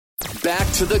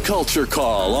Back to the Culture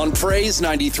Call on Praise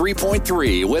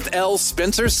 93.3 with L.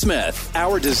 Spencer Smith.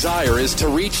 Our desire is to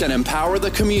reach and empower the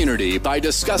community by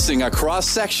discussing a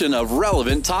cross-section of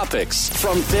relevant topics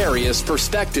from various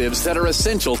perspectives that are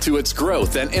essential to its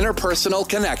growth and interpersonal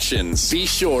connections. Be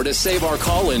sure to save our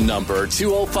call-in number,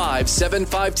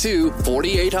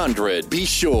 205-752-4800. Be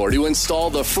sure to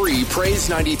install the free Praise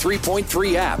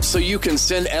 93.3 app so you can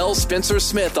send L. Spencer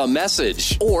Smith a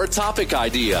message or topic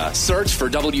idea. Search for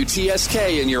WTSK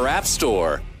in your app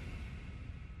store.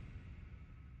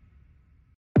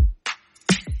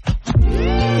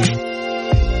 This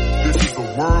is the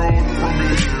world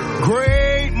premiere.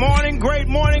 Great morning, great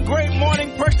morning, great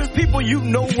morning, precious people. You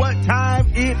know what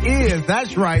time it is.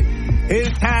 That's right.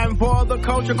 It's time for the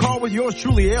Culture Call with yours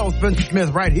truly, L. Spencer Smith,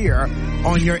 right here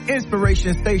on your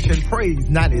inspiration station, Praise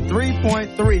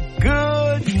 93.3.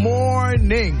 Good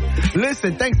morning.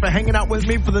 Listen, thanks for hanging out with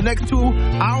me for the next 2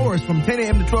 hours from 10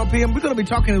 a.m. to 12 p.m. We're going to be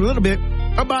talking a little bit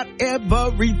about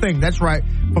everything. That's right.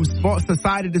 From sports,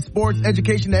 society to sports,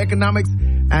 education to economics,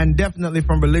 and definitely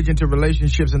from religion to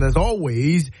relationships. And as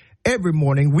always, every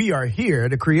morning we are here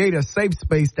to create a safe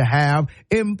space to have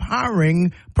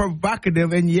empowering,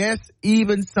 provocative, and yes,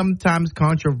 even sometimes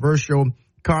controversial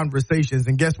conversations.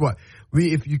 And guess what?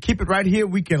 If you keep it right here,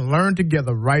 we can learn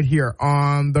together right here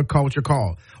on the Culture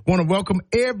Call. Want to welcome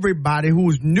everybody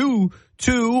who's new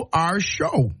to our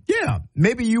show. Yeah,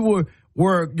 maybe you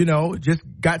were just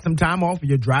got some time off, or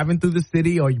you're driving through the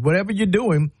city or whatever you're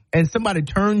doing, and somebody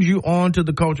turns you on to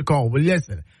the Culture Call. Well,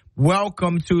 listen,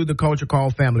 welcome to the Culture Call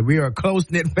family. We are a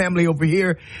close-knit family over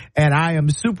here, and I am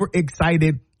super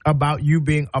excited about you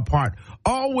being a part.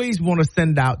 Always want to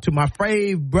send out to my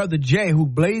fave brother Jay, who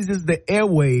blazes the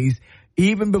airways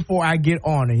even before I get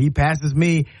on, and he passes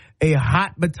me a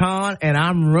hot baton, and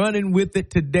I'm running with it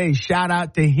today. Shout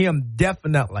out to him,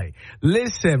 definitely.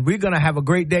 Listen, we're going to have a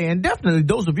great day, and definitely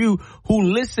those of you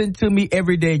who listen to me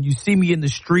every day and you see me in the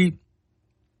street,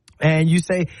 and you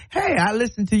say, hey, I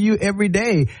listen to you every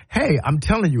day. Hey, I'm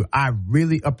telling you, I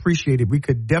really appreciate it. We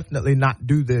could definitely not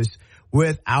do this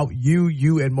without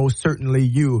you, and most certainly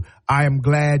you. I am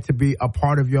glad to be a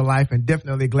part of your life and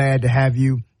definitely glad to have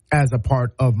you as a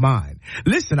part of mine.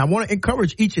 Listen, I want to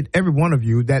encourage each and every one of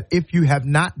you that if you have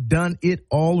not done it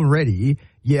already,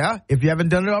 if you haven't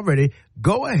done it already,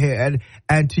 go ahead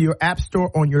and to your app store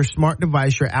on your smart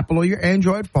device, your Apple or your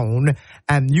Android phone,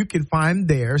 and you can find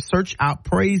there, search out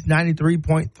Praise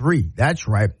 93.3. That's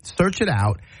right. Search it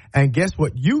out. And guess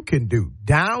what you can do?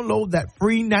 Download that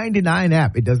free 99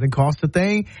 app. It doesn't cost a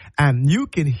thing. And you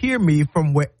can hear me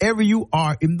from wherever you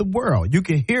are in the world. You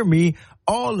can hear me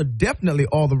definitely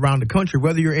all around the country,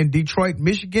 whether you're in Detroit,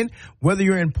 Michigan, whether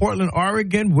you're in Portland,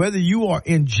 Oregon, whether you are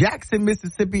in Jackson,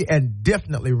 Mississippi, and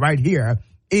definitely right here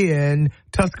in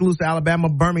Tuscaloosa, Alabama,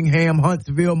 Birmingham,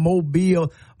 Huntsville,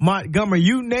 Mobile, Montgomery,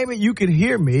 you name it, you can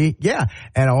hear me. Yeah.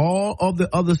 And all of the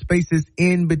other spaces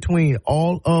in between,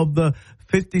 all of the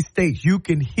 50 states, you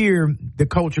can hear the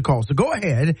Culture Call. So go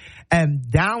ahead and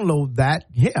download that.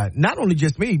 Yeah, not only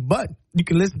just me, but you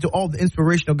can listen to all the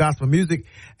inspirational gospel music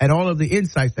and all of the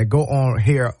insights that go on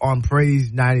here on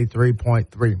Praise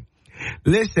 93.3.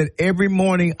 Listen, every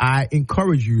morning I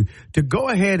encourage you to go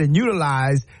ahead and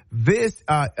utilize this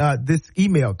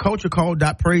email,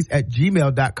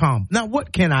 culturecall.praise@gmail.com. Now,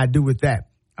 what can I do with that?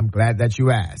 I'm glad that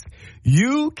you asked.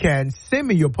 You can send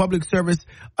me your public service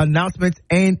announcements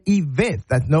and events.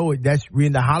 We're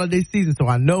in the holiday season, so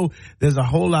I know there's a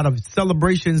whole lot of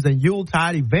celebrations and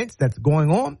Yuletide events that's going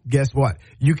on. Guess what?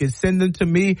 You can send them to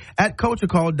me at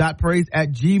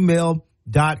culturecall.praise@gmail.com.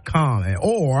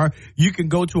 Or you can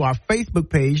go to our Facebook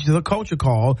page, The Culture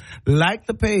Call, like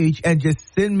the page, and just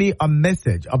send me a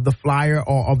message of the flyer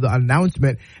or of the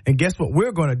announcement. And guess what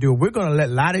we're going to do? We're going to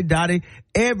let Lottie Dottie,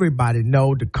 everybody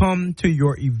know to come to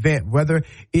your event, whether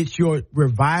it's your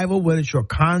revival, whether it's your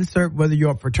concert, whether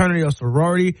your fraternity or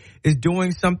sorority is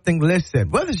doing something.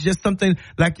 Listen, whether it's just something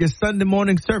like your Sunday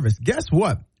morning service. Guess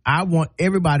what? I want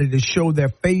everybody to show their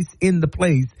face in the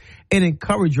place and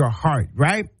encourage your heart,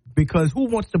 right? Because who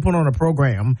wants to put on a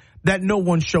program that no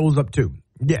one shows up to?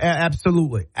 Yeah,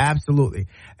 absolutely. Absolutely.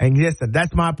 And yes,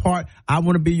 that's my part. I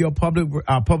want to be your public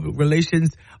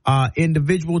relations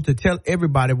individual to tell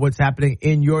everybody what's happening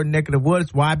in your neck of the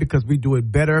woods. Why? Because we do it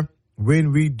better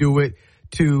when we do it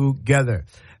together.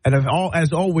 And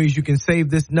as always, you can save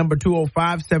this number,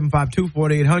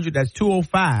 205-752-4800. That's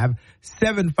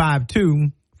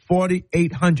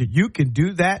 205-752-4800. You can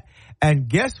do that. And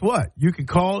guess what? You can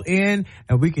call in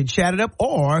and we can chat it up,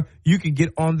 or you can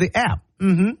get on the app.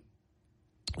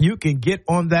 you can get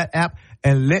on that app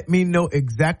and let me know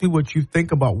exactly what you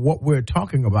think about what we're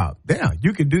talking about. Yeah,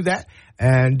 you can do that.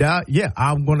 And,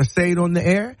 I'm going to say it on the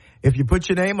air. If you put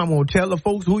your name, I'm going to tell the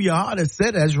folks who you are that said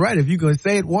it. That's right. If you're going to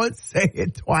say it once, say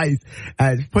it twice.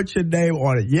 And put your name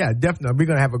on it. Yeah, definitely. We're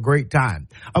going to have a great time.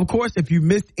 Of course, if you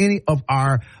missed any of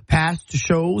our past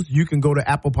shows, you can go to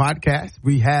Apple Podcasts.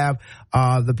 We have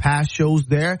the past shows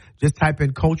there. Just type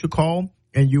in Culture Call,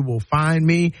 and you will find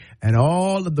me and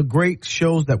all of the great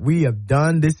shows that we have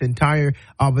done this entire,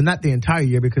 but not the entire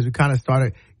year, because we kind of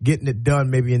started getting it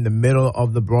done maybe in the middle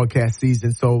of the broadcast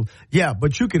season. So, yeah,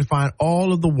 but you can find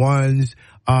all of the ones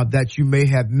that you may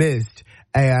have missed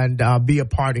and be a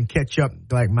part and catch up.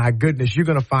 Like, my goodness, you're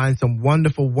going to find some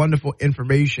wonderful, wonderful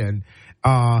information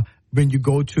when you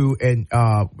go to and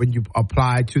when you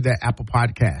apply to that Apple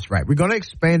Podcast, right? We're going to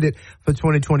expand it for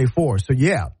 2024. So,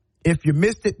 yeah. If you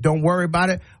missed it, don't worry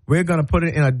about it. We're going to put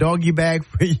it in a doggy bag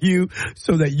for you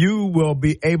so that you will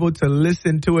be able to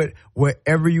listen to it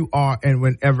wherever you are and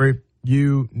whenever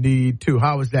you need to.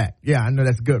 How is that? Yeah, I know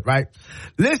that's good, right?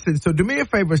 Listen, so do me a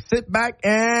favor. Sit back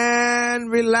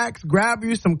and relax. Grab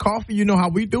you some coffee. You know how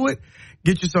we do it.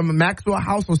 Get you some Maxwell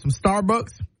House or some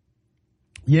Starbucks.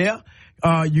 Yeah.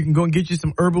 You can go and get you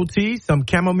some herbal tea, some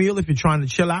chamomile if you're trying to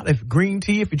chill out. If green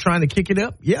tea, if you're trying to kick it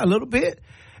up. Yeah, a little bit.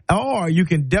 Or you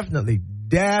can definitely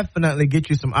get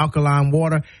you some alkaline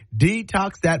water,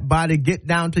 detox that body, get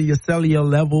down to your cellular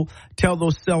level, tell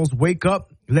those cells, wake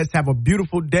up, let's have a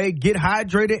beautiful day, get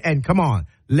hydrated, and come on,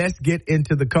 let's get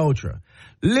into the culture.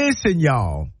 Listen,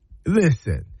 y'all, there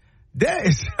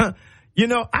is,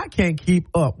 I can't keep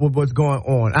up with what's going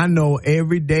on. I know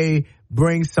every day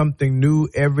brings something new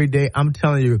every day. I'm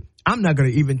telling you, I'm not going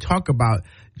to even talk about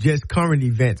just current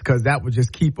events because that would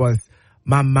just keep us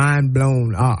my mind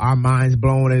blown, our minds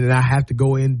blown, and then I have to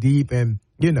go in deep and,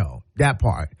 that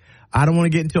part. I don't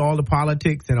want to get into all the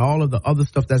politics and all of the other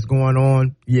stuff that's going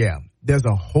on. Yeah, there's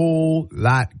a whole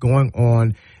lot going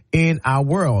on in our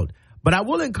world. But I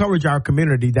will encourage our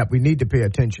community that we need to pay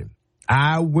attention.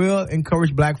 I will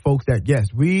encourage black folks that,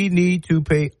 yes, we need to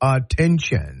pay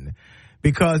attention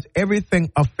because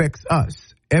everything affects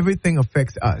us. Everything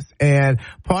affects us. And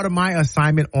part of my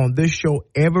assignment on this show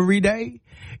every day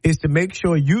is to make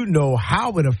sure you know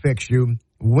how it affects you,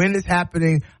 when it's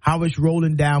happening, how it's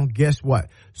rolling down, guess what?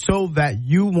 So that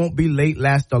you won't be late,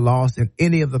 last, or lost in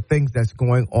any of the things that's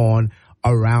going on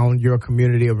around your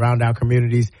community, around our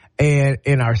communities, and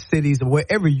in our cities, or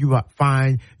wherever you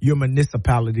find your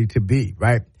municipality to be,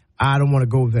 right? I don't want to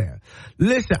go there.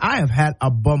 Listen, I have had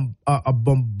a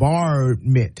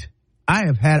bombardment. I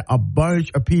have had a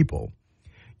bunch of people,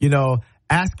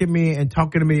 asking me and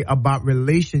talking to me about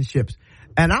relationships.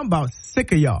 And I'm about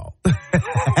sick of y'all.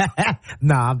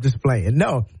 Nah, I'm just playing.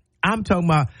 No, I'm talking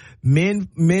about men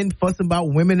fussing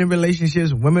about women in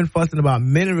relationships, women fussing about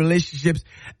men in relationships.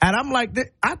 And I'm like,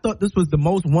 I thought this was the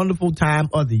most wonderful time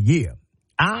of the year.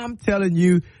 I'm telling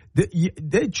you,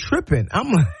 they're tripping.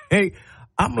 I'm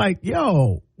like,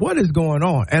 yo, what is going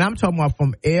on? And I'm talking about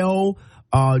from L,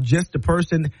 just the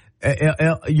person,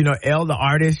 L, the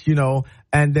artist,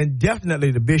 and then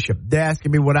definitely the bishop. They're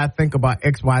asking me what I think about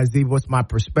XYZ, what's my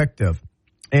perspective,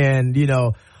 and,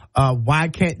 why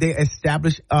can't they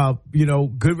establish,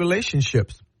 good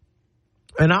relationships?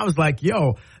 And I was like,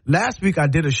 yo, last week I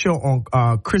did a show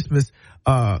on Christmas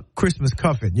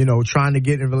cuffing, trying to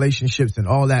get in relationships and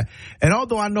all that. And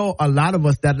although I know a lot of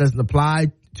us that doesn't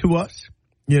apply to us,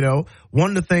 one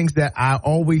of the things that I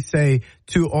always say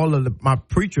to all of my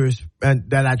preachers and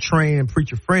that I train and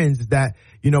preacher friends is that,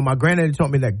 my granddaddy taught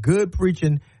me that good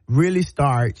preaching really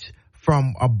starts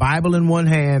from a Bible in one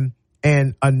hand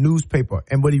and a newspaper.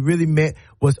 And what he really meant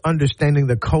was understanding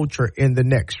the culture in the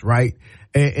next, right?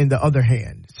 In the other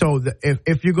hand. So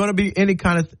if you're going to be any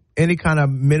kind of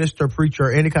minister,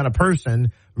 preacher, any kind of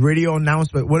person, radio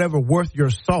announcement, whatever, worth your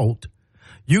salt,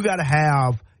 you got to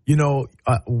have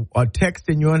a text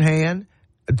in your hand,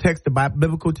 a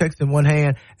biblical text in one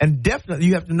hand, and definitely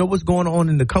you have to know what's going on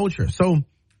in the culture. So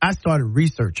I started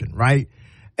researching, right?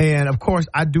 And of course,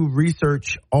 I do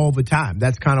research all the time.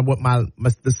 That's kind of what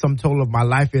the sum total of my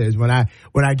life is. When I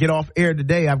get off air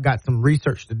today, I've got some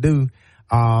research to do.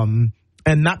 And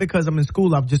not because I'm in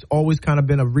school, I've just always kind of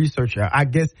been a researcher. I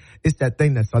guess it's that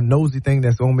thing that's a nosy thing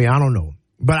that's on me. I don't know.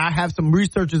 But I have some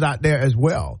researchers out there as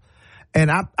well.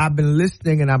 And I've been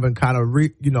listening and I've been kind of,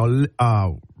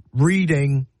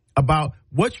 reading about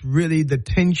what's really the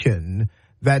tension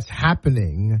that's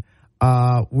happening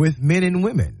with men and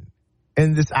women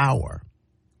in this hour.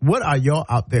 What are y'all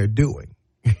out there doing?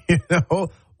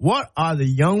 What are the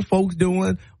young folks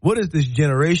doing? What is this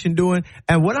generation doing?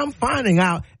 And what I'm finding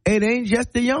out, it ain't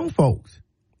just the young folks.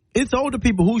 It's older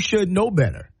people who should know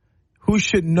better, who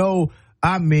should know,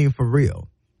 for real.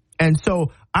 And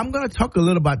so I'm going to talk a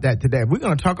little about that today. We're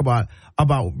going to talk about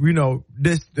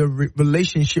the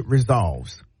relationship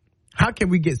resolves. How can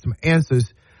we get some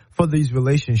answers for these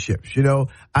relationships?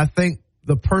 I think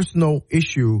the personal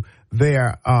issue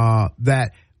there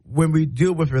that when we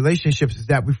deal with relationships is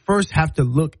that we first have to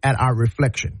look at our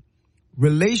reflection.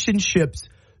 Relationships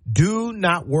do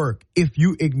not work if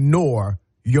you ignore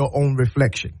your own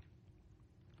reflection.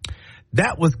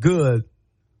 That was good.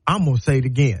 I'm going to say it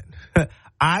again.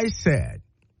 I said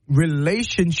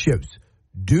relationships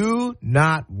do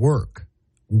not work,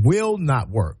 will not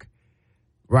work,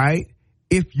 right?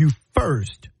 If you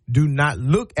first do not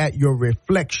look at your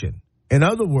reflection. In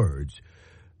other words,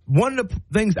 one of the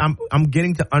things I'm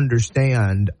getting to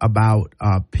understand about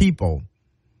people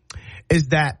is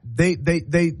that they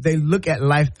look at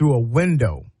life through a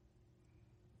window.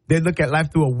 They look at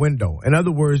life through a window. In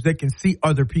other words, they can see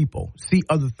other people, see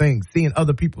other things, see in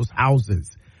other people's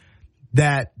houses.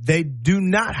 That they do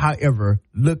not, however,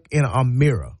 look in a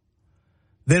mirror.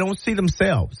 They don't see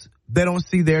themselves. They don't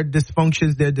see their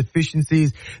dysfunctions, their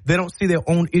deficiencies. They don't see their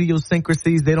own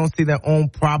idiosyncrasies. They don't see their own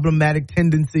problematic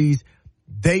tendencies.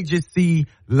 They just see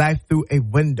life through a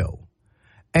window.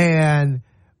 And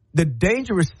the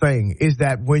dangerous thing is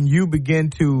that when you begin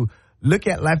to look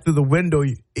at life through the window,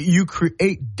 you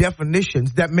create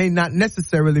definitions that may not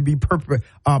necessarily be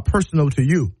personal to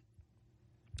you.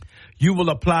 You will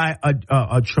apply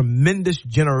a tremendous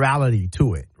generality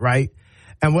to it, right?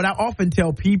 And what I often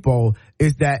tell people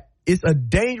is that it's a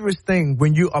dangerous thing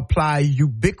when you apply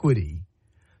ubiquity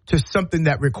to something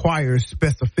that requires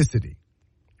specificity.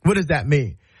 What does that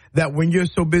mean? That when you're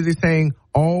so busy saying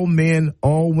all men,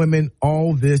 all women,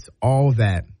 all this, all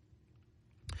that,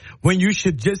 when you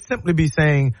should just simply be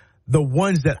saying the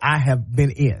ones that I have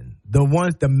been in,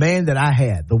 the man that I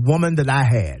had, the woman that I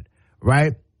had,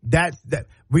 right? That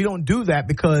we don't do that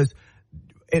because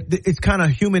it's kind of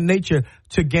human nature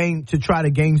to try to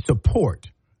gain support.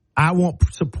 I want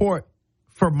support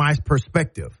from my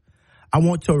perspective. I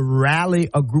want to rally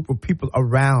a group of people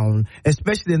around,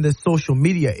 especially in this social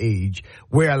media age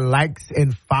where likes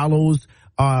and follows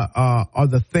are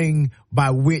the thing by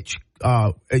which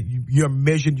you're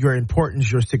measured your importance,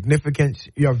 your significance,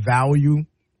 your value,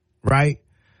 right?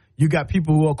 You got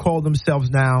people who will call themselves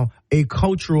now a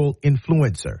cultural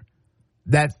influencer.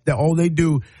 That's all they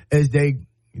do is they,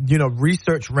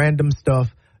 research random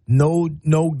stuff, no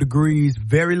degrees,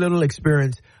 very little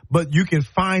experience, but you can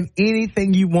find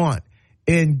anything you want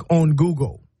on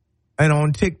Google and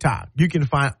on TikTok. You can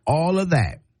find all of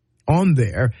that on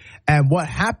there. And what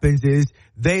happens is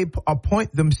they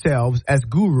appoint themselves as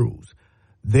gurus.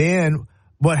 Then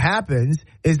what happens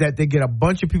is that they get a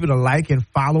bunch of people to like and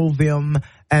follow them.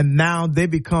 And now they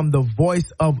become the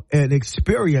voice of an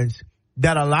experience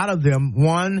that a lot of them,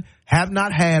 one, have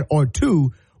not had, or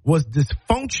two, was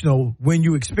dysfunctional when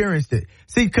you experienced it.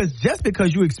 See, just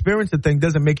because you experienced a thing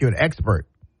doesn't make you an expert.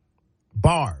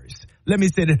 Bars. Let me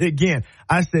say that again.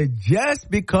 I said just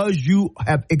because you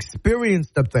have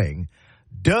experienced a thing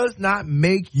does not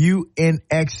make you an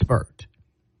expert.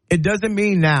 It doesn't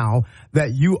mean now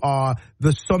that you are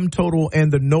the sum total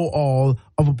and the know-all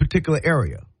of a particular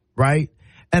area, right?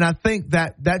 And I think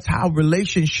that that's how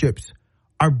relationships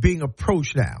are being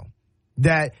approached now.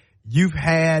 That you've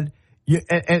had,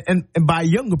 and by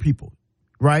younger people,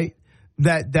 right?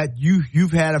 That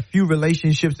you've had a few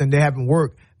relationships and they haven't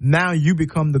worked. Now you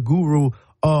become the guru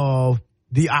of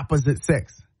the opposite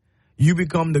sex. You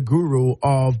become the guru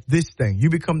of this thing.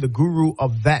 You become the guru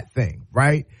of that thing,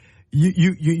 right?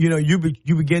 You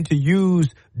begin to use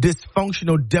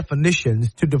dysfunctional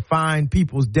definitions to define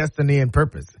people's destiny and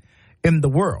purpose in the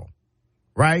world,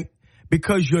 right?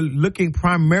 Because you're looking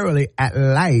primarily at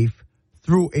life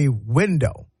through a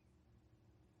window,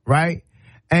 right?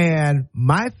 And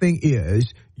my thing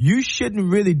is, you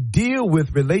shouldn't really deal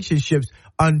with relationships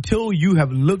until you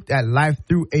have looked at life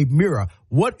through a mirror.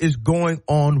 What is going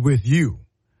on with you?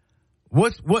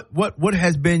 What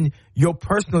has been your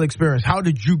personal experience? How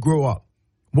did you grow up?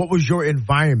 What was your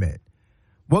environment?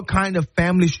 What kind of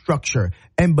family structure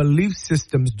and belief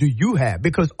systems do you have?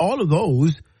 Because all of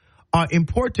those are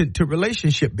important to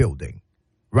relationship building,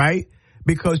 right?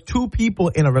 Because two people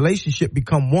in a relationship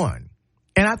become one.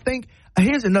 And I think,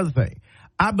 here's another thing.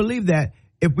 I believe that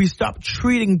if we stop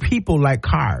treating people like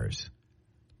cars,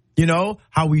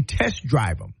 how we test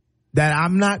drive them, that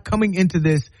I'm not coming into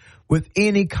this with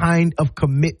any kind of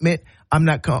commitment.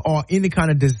 Or any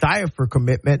kind of desire for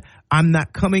commitment. I'm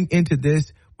not coming into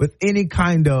this with any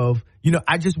kind of,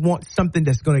 I just want something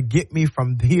that's going to get me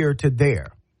from here to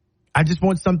there. I just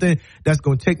want something that's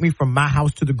going to take me from my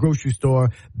house to the grocery store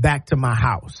back to my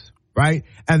house, right?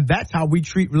 And that's how we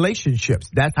treat relationships.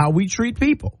 That's how we treat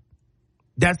people.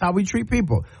 That's how we treat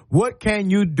people. What can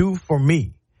you do for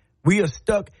me? We are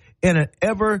stuck in an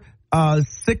ever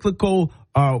cyclical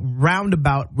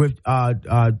roundabout with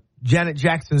Janet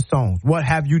Jackson's songs. What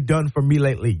have you done for me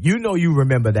lately? You know, you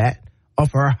remember that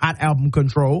of her hot album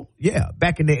Control. Yeah,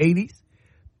 back in the 80s.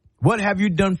 What have you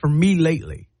done for me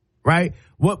lately? Right?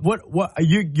 What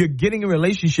you're getting in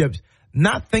relationships,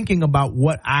 not thinking about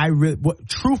what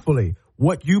truthfully,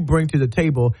 what you bring to the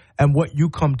table and what you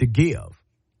come to give.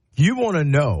 You want to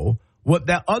know what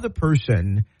that other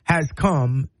person has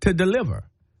come to deliver.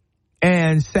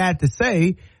 And sad to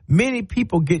say, many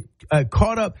people get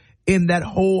caught up in that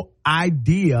whole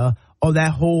idea or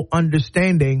that whole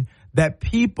understanding that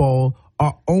people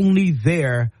are only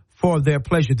there for their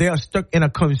pleasure. They are stuck in a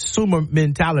consumer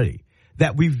mentality,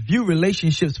 that we view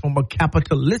relationships from a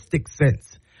capitalistic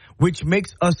sense, which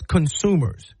makes us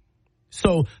consumers.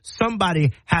 So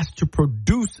somebody has to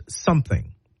produce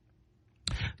something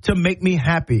to make me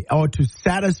happy or to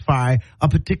satisfy a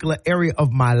particular area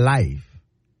of my life,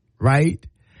 right?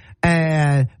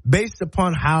 And based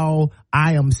upon how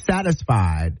I am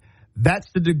satisfied,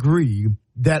 that's the degree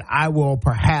that I will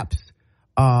perhaps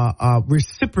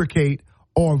reciprocate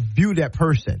or view that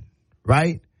person,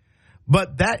 right?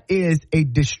 But that is a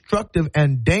destructive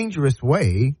and dangerous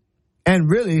way, and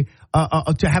really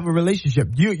to have a relationship.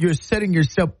 You're setting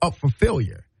yourself up for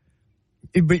failure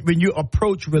when you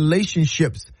approach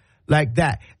relationships like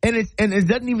that. And it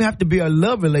doesn't even have to be a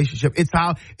love relationship. It's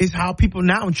how people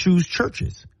now choose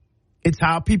churches. It's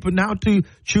how people now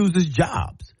choose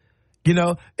jobs. You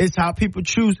know, it's how people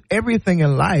choose everything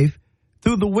in life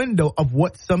through the window of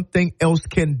what something else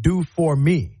can do for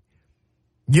me.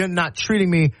 You're not treating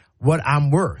me what I'm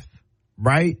worth,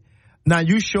 right? Now,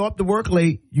 you show up to work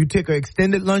late, you take an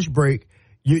extended lunch break,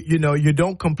 you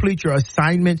don't complete your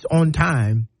assignments on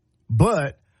time,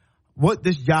 but what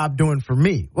this job doing for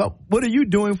me? Well, what are you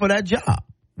doing for that job?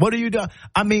 What are you doing?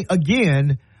 I mean,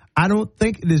 again, I don't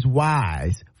think it is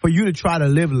wise for you to try to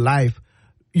live life,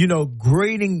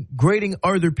 grading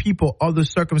other people, other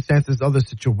circumstances, other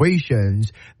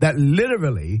situations that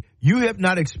literally you have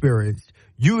not experienced,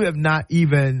 you have not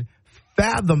even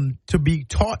fathomed to be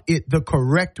taught it the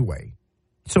correct way.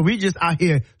 So we just out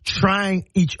here trying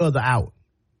each other out.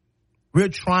 We're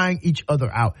trying each other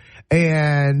out.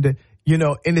 And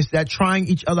it's that trying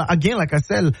each other, again, like I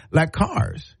said, like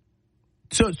cars.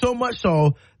 So much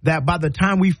so that by the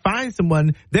time we find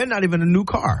someone, they're not even a new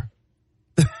car.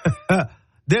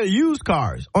 They're used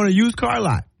cars on a used car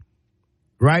lot,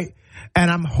 right? And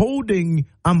I'm holding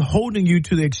you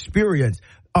to the experience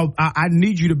of I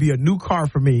need you to be a new car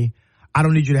for me. I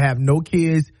don't need you to have no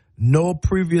kids, no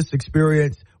previous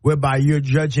experience whereby you're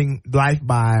judging life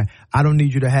by. I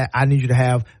need you to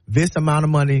have this amount of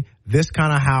money, this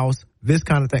kind of house, this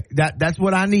kind of thing. That's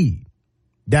what I need.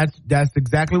 That's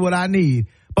exactly what I need.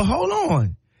 But hold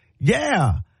on.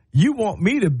 Yeah, you want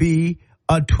me to be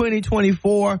a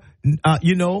 2024,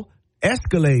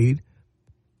 Escalade,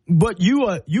 but you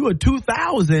a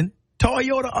 2000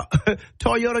 Toyota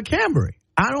Camry.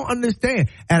 I don't understand,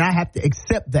 and I have to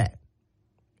accept that.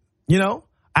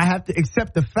 I have to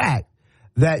accept the fact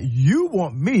that you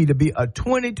want me to be a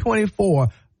 2024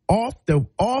 off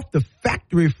the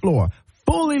factory floor,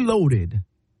 fully loaded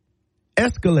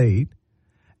Escalade,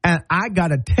 and I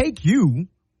gotta take you,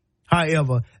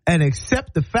 however, and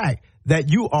accept the fact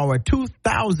that you are a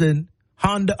 2000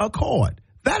 Honda Accord.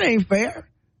 That ain't fair.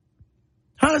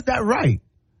 How is that right?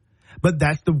 But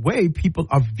that's the way people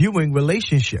are viewing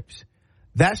relationships.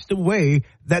 That's the way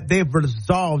that they've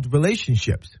resolved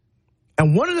relationships.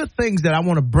 And one of the things that I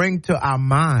want to bring to our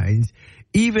minds,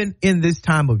 even in this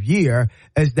time of year,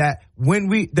 is that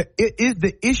is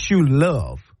the issue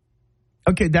love.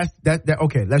 Okay,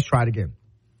 okay, let's try it again.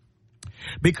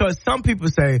 Because some people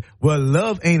say, well,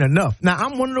 love ain't enough. Now,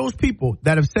 I'm one of those people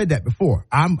that have said that before.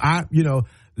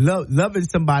 Loving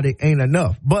somebody ain't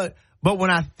enough. But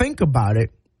when I think about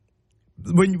it,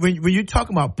 when you're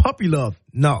talking about puppy love,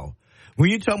 no. When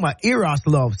you're talking about eros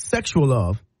love, sexual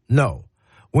love, no.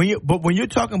 But when you're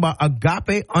talking about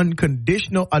agape,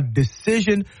 unconditional, a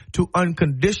decision to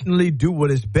unconditionally do what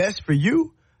is best for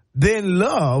you, then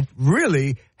love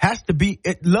really has to be,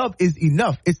 love is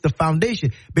enough. It's the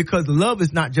foundation, because love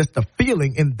is not just a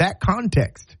feeling in that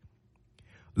context.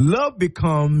 Love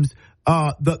becomes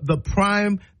the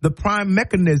prime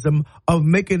mechanism of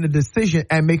making a decision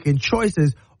and making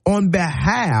choices on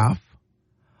behalf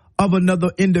of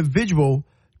another individual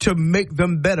to make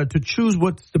them better, to choose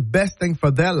what's the best thing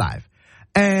for their life.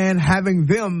 and having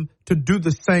them to do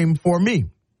the same for me.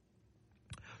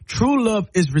 True love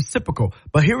is reciprocal.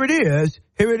 But here it is.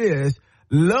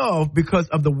 Love, because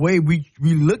of the way we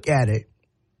look at it,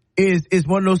 is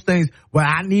one of those things where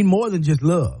I need more than just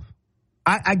love.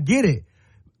 I get it.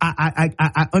 I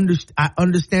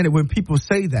understand it when people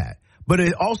say that. But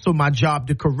it's also my job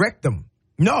to correct them.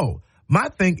 No, my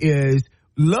thing is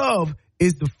love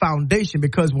is the foundation,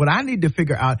 because what I need to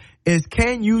figure out is,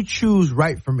 can you choose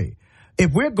right for me?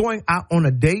 If we're going out on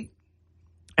a date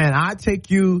and I take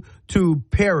you to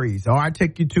Perry's, or I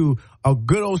take you to a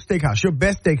good old steakhouse, your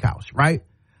best steakhouse, right?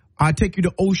 I take you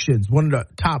to Ocean's, one of the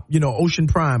top, Ocean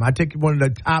Prime. I take you to one of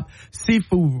the top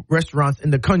seafood restaurants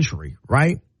in the country,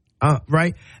 right?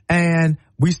 Right? And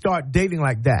we start dating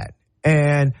like that.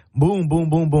 And boom, boom,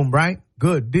 boom, boom, right?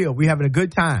 Good deal. We having a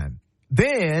good time.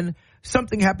 Then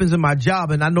something happens in my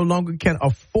job and I no longer can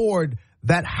afford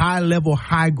that high level,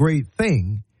 high grade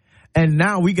thing. And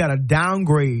now we got to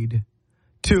downgrade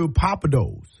to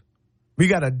Papados. We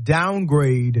got to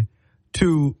downgrade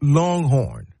to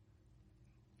Longhorn,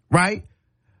 right?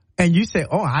 And you say,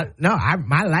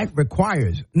 my life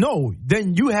requires. No,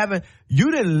 then you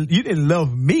didn't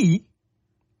love me.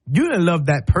 You didn't love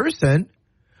that person.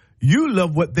 You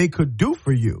love what they could do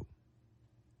for you.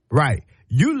 Right.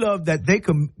 You love that they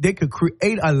could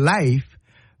create a life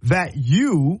that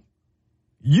you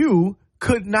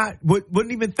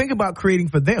wouldn't even think about creating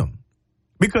for them,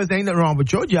 because there ain't nothing wrong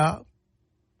with your job.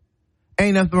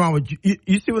 Ain't nothing wrong with you.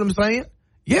 You see what I'm saying?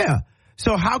 Yeah.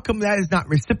 So how come that is not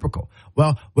reciprocal?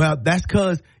 Well, that's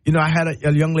because, I had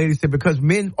a young lady say, because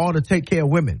men ought to take care of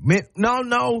women. Men,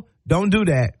 no, don't do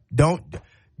that.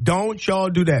 Don't y'all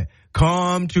do that.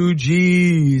 Come to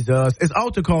Jesus. It's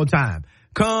altar call time.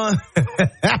 Come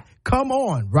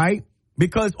on, right?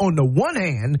 Because on the one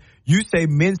hand, you say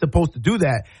men's supposed to do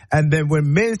that. And then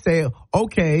when men say,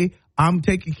 okay, I'm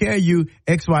taking care of you,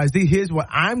 XYZ, here's what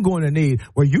I'm going to need.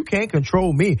 Well, you can't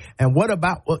control me. And what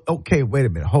about, okay, wait a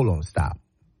minute. Hold on, stop.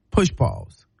 Push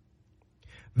pause.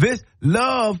 This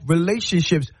love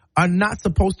relationships are not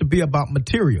supposed to be about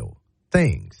material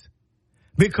things,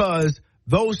 because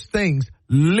those things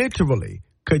literally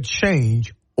could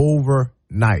change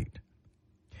overnight.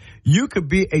 You could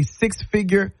be a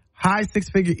high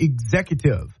six-figure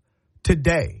executive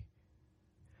today,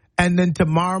 and then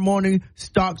tomorrow morning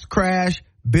stocks crash,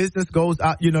 business goes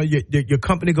out, your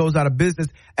company goes out of business,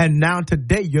 and now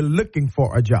today you're looking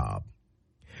for a job.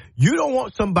 You don't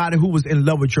want somebody who was in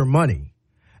love with your money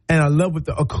and in love with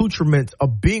the accoutrements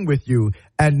of being with you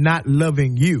and not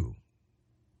loving you.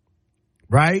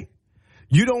 Right?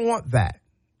 You don't want that.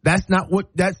 That's not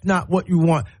what you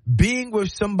want. Being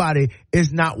with somebody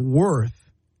is not worth,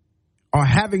 or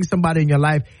having somebody in your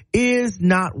life is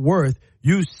not worth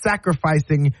you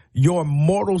sacrificing your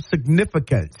mortal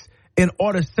significance in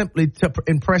order simply to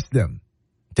impress them,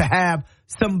 to have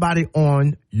somebody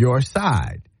on your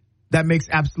side. That makes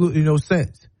absolutely no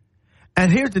sense.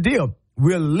 And here's the deal.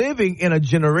 We're living in a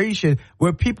generation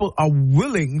where people are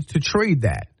willing to trade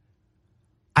that.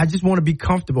 I just want to be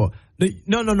comfortable.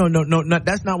 No,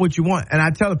 that's not what you want. And I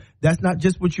tell them, that's not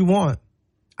just what you want.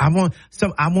 I want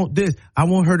this. I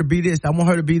want her to be this. I want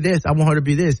her to be this. I want her to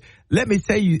be this. Let me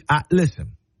tell you,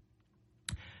 listen,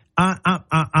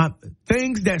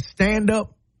 things that stand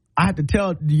up, I have to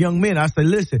tell the young men, I say,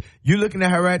 listen, you looking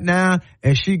at her right now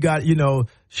and she got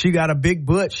a big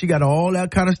butt. She got all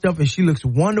that kind of stuff and she looks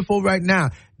wonderful right now.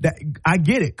 I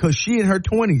get it, because she in her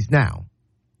 20s now.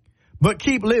 But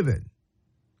keep living.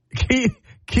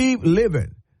 Keep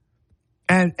living.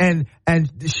 And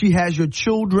she has your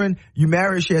children. You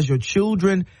marry her, she has your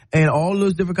children, and all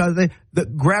those different kinds of things. The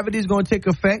gravity is going to take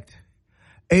effect.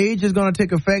 Age is going to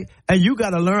take effect. And you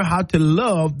got to learn how to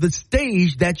love the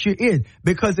stage that you're in,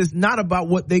 because it's not about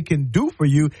what they can do for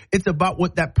you. It's about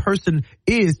what that person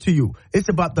is to you. It's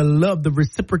about the love, the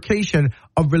reciprocation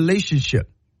of relationship.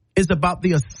 It's about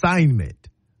the assignment.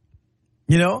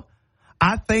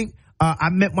 I think I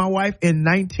met my wife in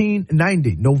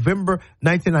 1990, November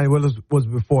 1990. Was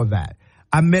before that.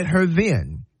 I met her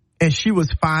then, and she was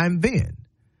fine then.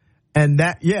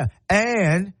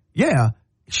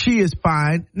 She is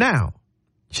fine now.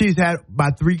 She's had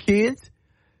my 3 kids.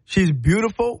 She's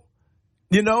beautiful,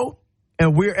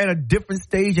 and we're at a different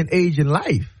stage and age in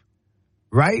life,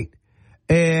 right?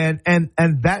 And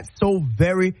that's so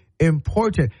very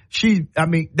important.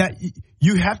 That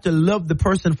you have to love the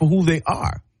person for who they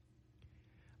are.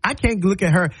 I can't look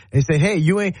at her and say, hey,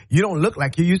 you don't look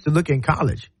like you used to look in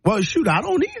college. Well, shoot, I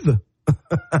don't either.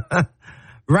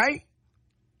 Right?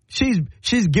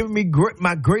 She's given me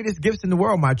my greatest gifts in the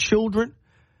world, my children.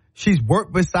 She's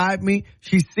worked beside me.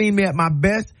 She's seen me at my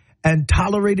best. and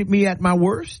tolerated me at my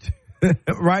worst,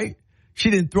 right? She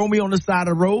didn't throw me on the side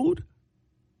of the road,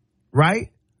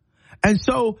 right? And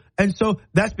so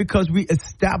that's because we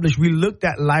looked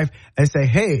at life and say,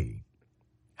 hey,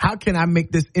 how can I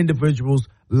make this individual's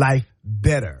life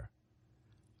better?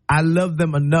 I love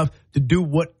them enough to do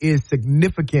what is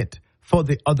significant for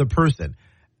the other person.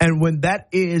 And when that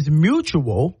is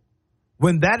mutual,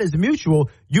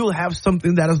 you'll have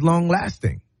something that is long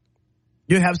lasting.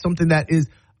 You'll have something that is,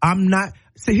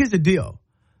 here's the deal.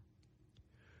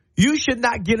 You should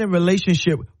not get in a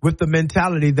relationship with the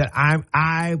mentality that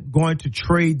I'm going to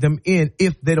trade them in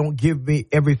if they don't give me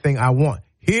everything I want.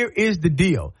 Here is the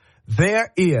deal.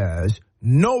 There is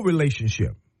no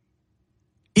relationship,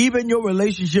 even your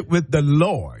relationship with the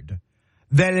Lord,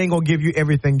 that ain't going to give you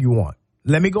everything you want.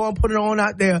 Let me go and put it on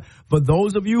out there for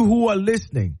those of you who are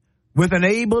listening with an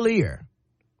able ear.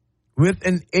 With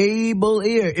an able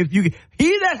ear. If you,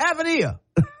 he that have an ear,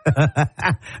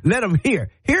 let him hear.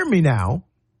 Hear me now.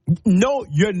 No,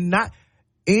 you're not.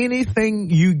 Anything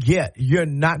you get, you're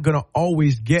not going to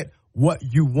always get what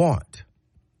you want.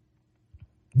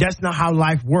 That's not how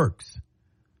life works,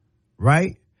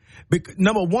 right?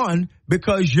 Number one,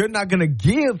 because you're not going to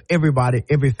give everybody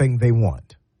everything they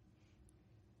want.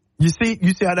 You see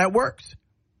how that works?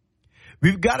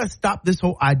 We've got to stop this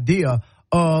whole idea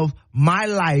of my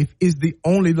life is the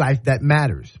only life that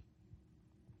matters,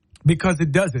 because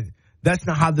it doesn't. That's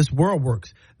not how this world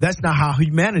works. That's not how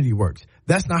humanity works.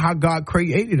 That's not how God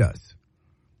created us.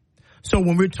 So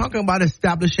when we're talking about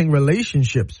establishing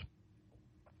relationships,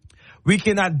 we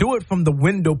cannot do it from the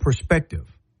window perspective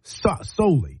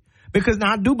solely. Because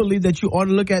now I do believe that you ought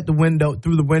to look at through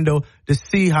the window to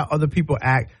see how other people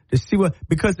act,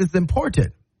 because it's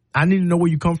important. I need to know where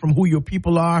you come from, who your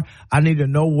people are. I need to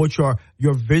know what your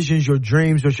visions, your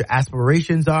dreams, what your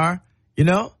aspirations are, you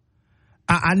know?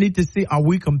 I need to see, are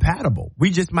we compatible? We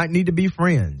just might need to be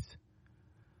friends,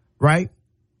 right?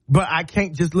 But I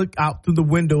can't just look out through the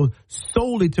window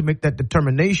solely to make that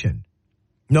determination.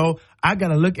 No, I got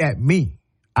to look at me.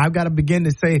 I've got to begin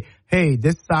to say, hey,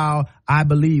 this is how I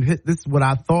believe. This is what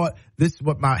I thought. This is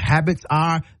what my habits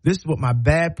are. This is what my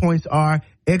bad points are.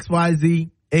 X, Y,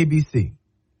 Z, A, B, C.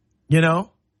 You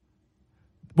know?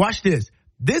 Watch this.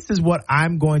 This is what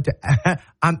I'm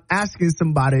asking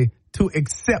somebody to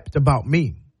accept about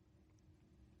me.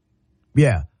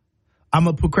 Yeah. I'm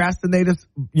a procrastinator,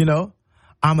 you know.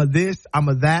 I'm a this, I'm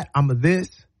a that, I'm a this.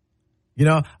 You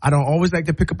know, I don't always like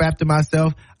to pick up after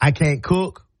myself. I can't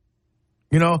cook.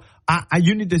 You know,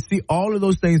 you need to see all of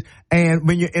those things. And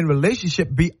when you're in a relationship,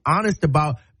 be honest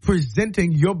about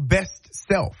presenting your best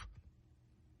self.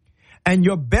 And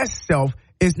your best self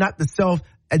is not the self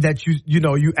that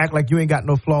you act like you ain't got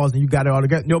no flaws and you got it all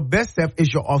together. Your best self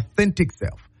is your authentic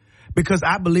self. Because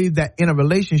I believe that in a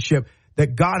relationship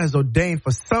that God has ordained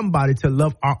for somebody to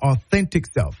love our authentic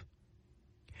self.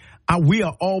 We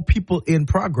are all people in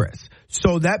progress.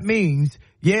 So that means,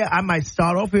 yeah, I might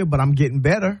start off here, but I'm getting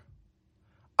better.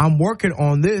 I'm working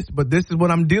on this, but this is what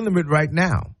I'm dealing with right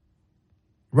now.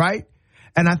 Right?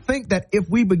 And I think that if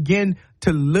we begin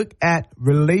to look at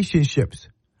relationships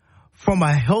from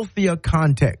a healthier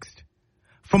context,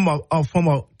 from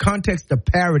a context of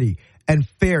parity and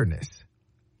fairness,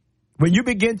 when you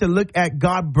begin to look at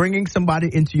God bringing somebody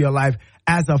into your life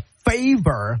as a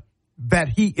favor that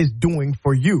he is doing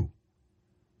for you.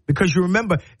 Because you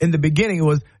remember in the beginning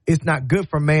it's not good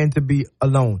for man to be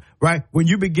alone, right? When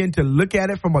you begin to look at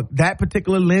it from that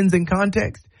particular lens and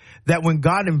context, that when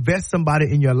God invests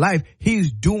somebody in your life,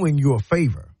 he's doing you a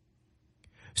favor.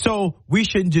 So we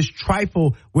shouldn't just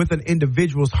trifle with an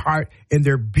individual's heart and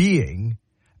their being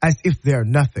as if they're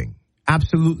nothing.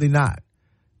 Absolutely not.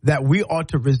 That we ought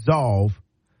to resolve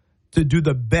to do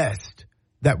the best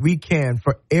that we can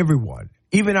for everyone,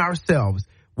 even ourselves,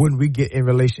 when we get in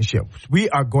relationships. We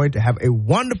are going to have a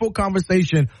wonderful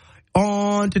conversation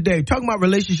on today, talking about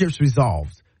relationships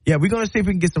resolved. Yeah, we're going to see if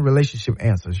we can get some relationship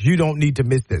answers. You don't need to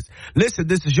miss this. Listen,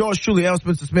 this is yours truly, L.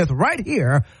 Spencer Smith, right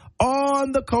here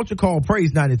on the Culture Call,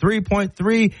 Praise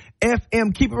 93.3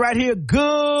 FM. Keep it right here.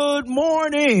 Good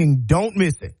morning. Don't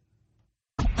miss it.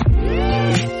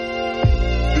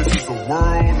 This is a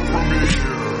world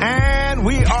premiere. And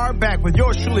we are back with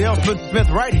yours truly, L. Spencer Smith,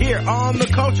 right here on the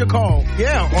Culture Call.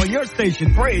 Yeah, on your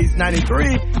station, Praise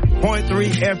 93.3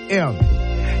 FM.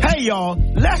 Hey, y'all,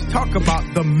 let's talk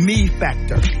about the me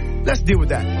factor. Let's deal with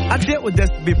that. I dealt with this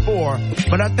before,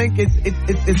 but I think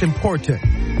it's important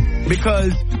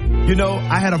because, you know,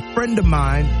 I had a friend of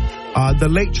mine, the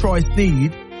late Troy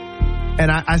Sneed, and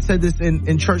I said this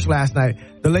in church last night.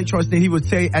 The late Troy Sneed, he would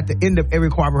say at the end of every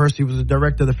choir rehearsal, he was the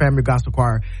director of the Family Gospel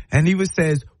Choir, and he would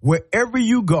say, wherever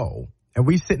you go, and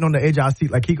we sitting on the edge of our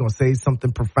seat like he going to say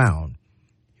something profound.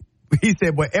 He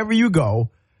said, wherever you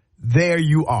go, there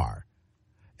you are.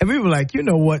 And we were like, you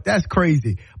know what? That's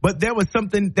crazy. But there was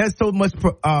something, there's so much,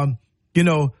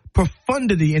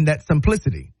 profundity in that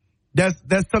simplicity. There's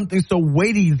something so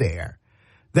weighty there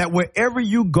that wherever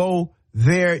you go,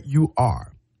 there you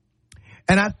are.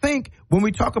 And I think when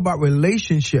we talk about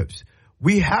relationships,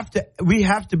 we have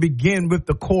to begin with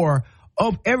the core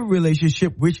of every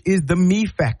relationship, which is the me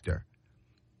factor.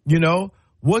 You know,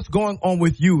 what's going on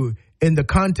with you in the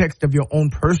context of your own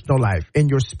personal life, in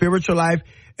your spiritual life,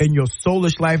 in your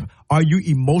soulish life? Are you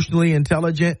emotionally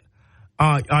intelligent?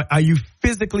 Are you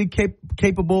physically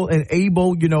capable and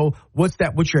able? You know, what's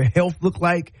your health look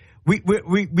like?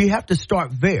 We have to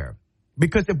start there,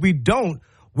 because if we don't,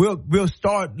 we'll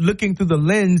start looking through the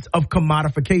lens of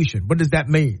commodification. What does that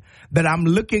mean? That I'm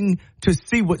looking to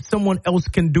see what someone else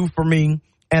can do for me,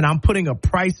 and I'm putting a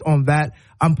price on that.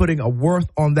 I'm putting a worth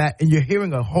on that. And you're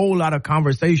hearing a whole lot of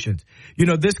conversations. You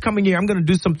know, this coming year, I'm going to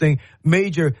do something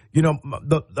major. You know,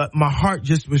 my heart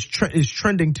just is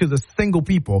trending to the single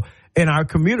people in our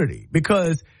community,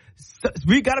 because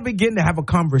we got to begin to have a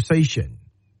conversation.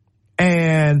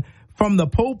 And from the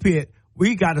pulpit,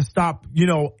 we got to stop,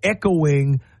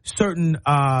 echoing certain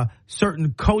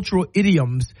cultural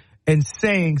idioms and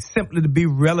saying simply to be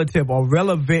relative or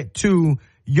relevant to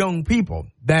young people,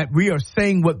 that we are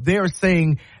saying what they're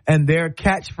saying and their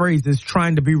catchphrase is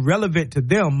trying to be relevant to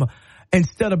them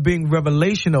instead of being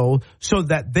revelational, so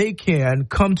that they can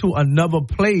come to another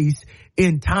place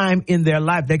in time in their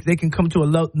life. They can come to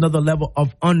another level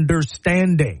of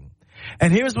understanding.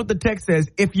 And here's what the text says.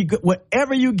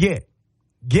 Whatever you get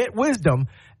wisdom,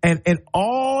 and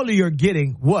all you're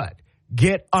getting what?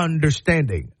 Get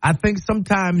understanding. I think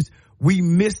sometimes we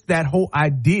miss that whole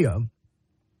idea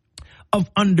of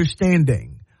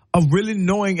understanding, of really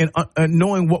knowing and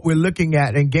knowing what we're looking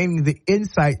at and gaining the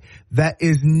insight that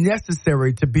is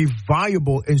necessary to be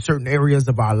viable in certain areas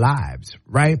of our lives,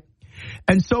 right?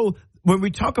 And so when we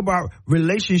talk about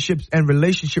relationships and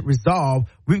relationship resolve,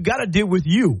 we've got to deal with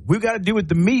you. We've got to deal with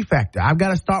the me factor. I've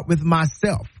got to start with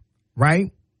myself,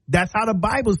 right? That's how the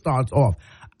Bible starts off.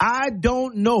 I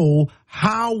don't know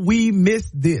how we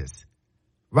miss this.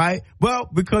 Right? Well,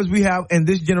 because we have in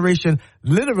this generation,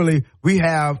 literally, we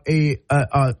have a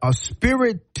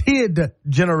spirited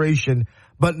generation,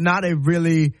 but not a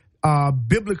really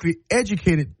biblically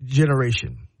educated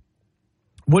generation.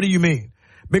 What do you mean?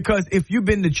 Because if you've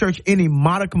been to church any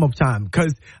modicum of time,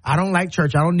 because I don't like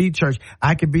church, I don't need church,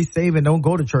 I could be saved and don't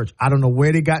go to church. I don't know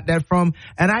where they got that from,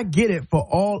 and I get it for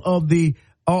all of the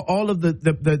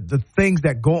things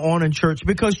that go on in church,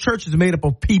 because church is made up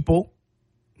of people.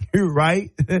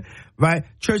 Right? Right?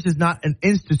 Church is not an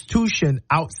institution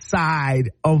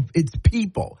outside of its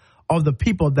people, of the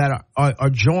people that are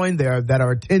joined there, that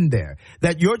are attend there.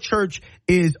 That your church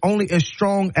is only as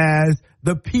strong as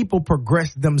the people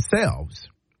progress themselves.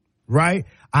 Right?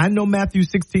 I know Matthew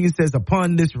 16 says,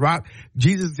 upon this rock,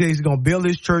 Jesus says he's going to build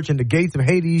his church, and the gates of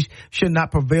Hades should not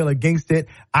prevail against it.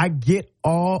 I get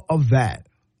all of that.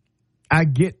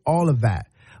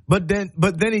 But then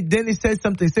he says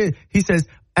something. He says,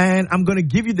 and I'm going to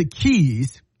give you the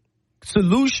keys,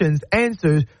 solutions,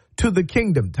 answers to the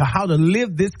kingdom, to how to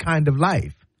live this kind of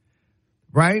life,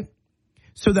 right?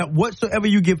 So that whatsoever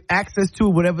you give access to,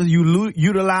 whatever you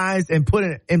utilize and put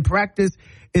it in practice,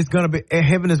 is going to be,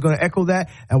 heaven is going to echo that.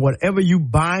 And whatever you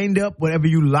bind up, whatever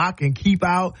you lock and keep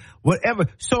out, whatever.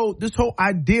 So this whole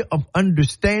idea of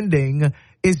understanding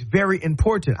is very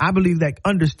important. I believe that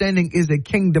understanding is a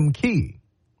kingdom key,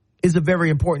 is a very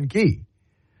important key.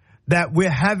 That we're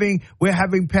having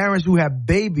parents who have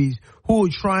babies who are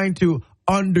trying to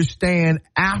understand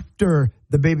after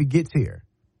the baby gets here.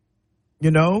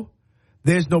 You know,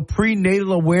 there's no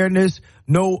prenatal awareness.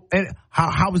 No, and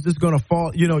how is this going to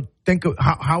fall? You know, think of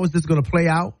how is this going to play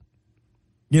out?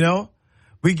 You know,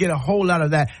 we get a whole lot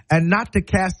of that, and not to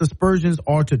cast aspersions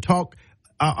or to talk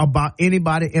about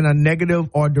anybody in a negative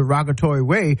or derogatory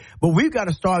way, but we've got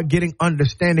to start getting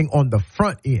understanding on the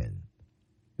front end.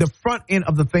 The front end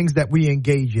of the things that we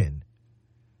engage in.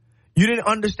 You didn't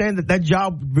understand that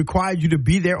job required you to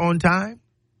be there on time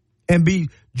and be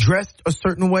dressed a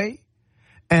certain way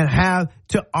and have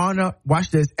to honor, watch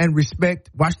this, and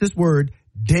respect, watch this word,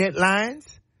 deadlines,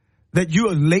 that you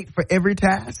are late for every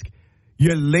task.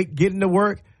 You're late getting to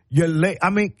work. You're late. I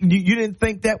mean, you didn't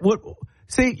think that would,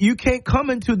 see, you can't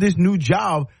come into this new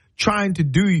job trying to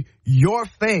do your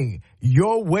thing,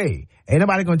 your way. Ain't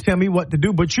nobody going to tell me what to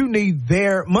do, but you need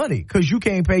their money because you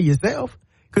can't pay yourself.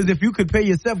 Because if you could pay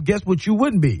yourself, guess what you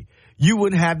wouldn't be? You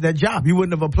wouldn't have that job. You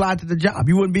wouldn't have applied to the job.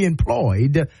 You wouldn't be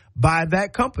employed by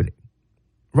that company.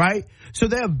 right? So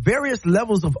there are various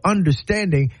levels of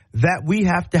understanding that we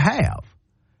have to have.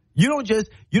 You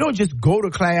don't just go to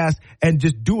class and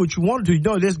just do what you want to do.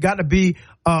 No, there's got to be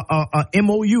a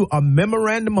MOU, a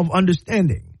memorandum of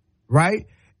understanding, right?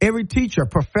 Every teacher,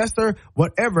 professor,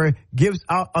 whatever, gives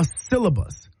out a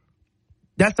syllabus.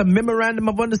 That's a memorandum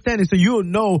of understanding. So you'll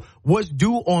know what's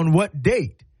due on what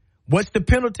date. What's the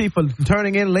penalty for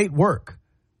turning in late work?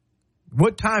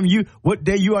 What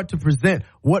day you are to present?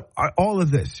 What are all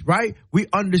of this, right? We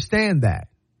understand that.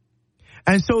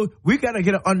 And so we got to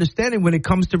get an understanding when it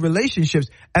comes to relationships.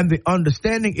 And the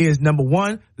understanding is, number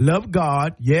one, love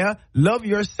God. Yeah. Love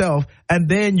yourself. And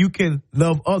then you can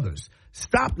love others.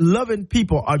 Stop loving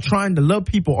people or trying to love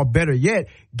people, or better yet,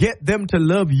 get them to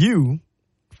love you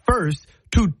first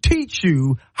to teach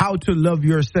you how to love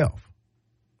yourself.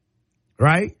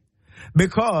 Right?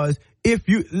 Because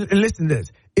listen to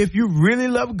this, if you really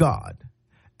love God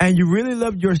and you really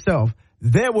love yourself,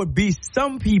 there would be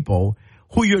some people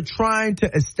who you're trying to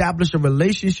establish a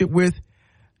relationship with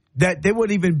that they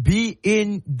wouldn't even be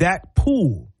in that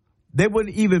pool. They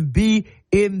wouldn't even be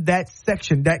in that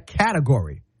section, that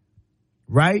category,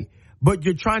 right? But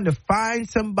you're trying to find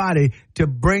somebody to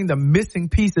bring the missing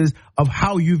pieces of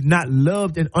how you've not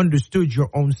loved and understood your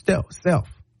own self.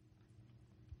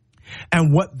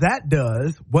 And what that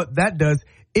does,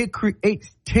 it creates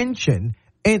tension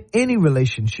in any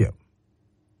relationship.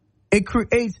 It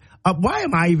creates, why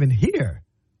am I even here?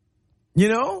 You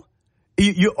know,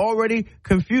 you're already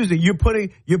confusing. You're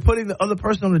putting the other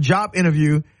person on the job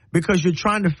interview because you're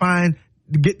trying to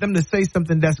get them to say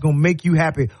something that's going to make you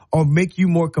happy or make you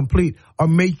more complete or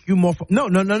make you more. No.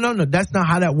 That's not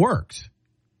how that works.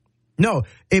 No,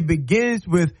 it begins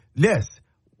with this.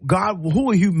 God,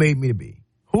 who have you made me to be?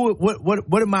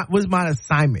 What's my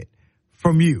assignment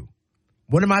from you?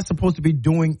 What am I supposed to be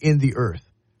doing in the earth?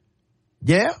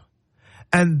 Yeah.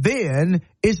 And then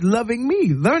it's loving me,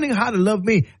 learning how to love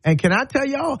me. And can I tell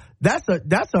y'all, that's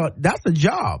a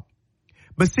job.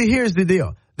 But see, here's the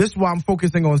deal. This is why I'm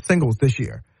focusing on singles this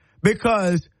year,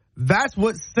 because that's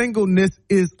what singleness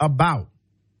is about.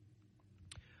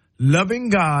 Loving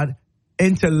God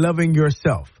into loving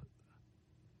yourself.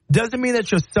 Doesn't mean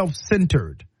that you're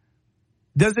self-centered.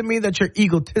 Doesn't mean that you're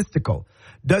egotistical.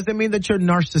 Doesn't mean that you're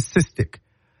narcissistic.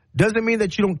 Doesn't mean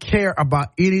that you don't care about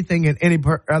anything and any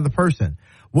other person.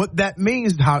 What that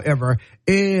means, however,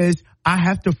 is I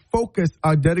have to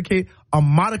dedicate a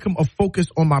modicum of focus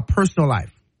on my personal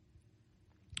life,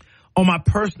 on my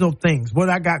personal things, what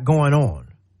I got going on.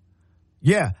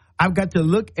 Yeah, I've got to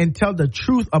look and tell the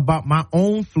truth about my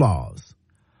own flaws,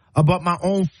 about my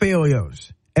own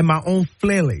failures and my own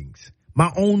failings,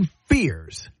 my own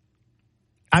fears.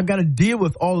 I've got to deal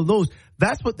with all of those.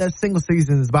 That's what that single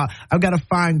season is about. I've got to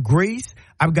find grace.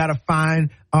 I've got to find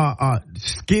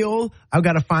skill. I've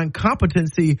got to find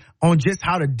competency on just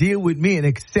how to deal with me and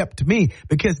accept me.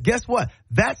 Because guess what?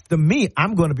 That's the me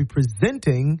I'm going to be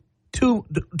presenting to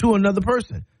another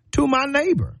person, to my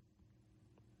neighbor.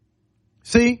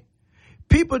 See,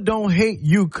 people don't hate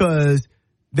you because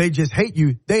they just hate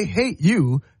you. They hate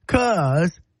you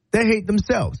because they hate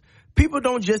themselves. People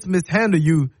don't just mishandle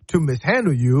you to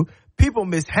mishandle you. People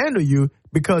mishandle you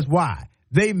because why?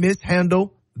 They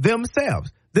mishandle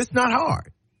themselves. This is not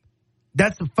hard.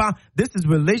 This is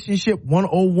relationship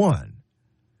 101.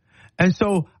 And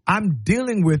so I'm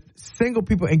dealing with single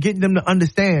people and getting them to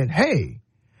understand, hey,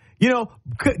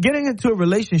 getting into a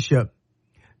relationship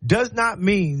does not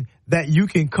mean that you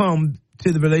can come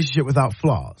to the relationship without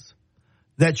flaws,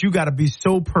 that you got to be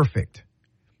so perfect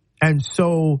and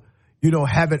so,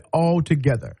 have it all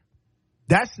together.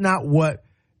 That's not what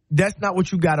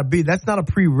you got to be. That's not a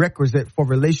prerequisite for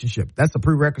relationship. That's a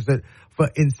prerequisite for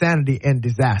insanity and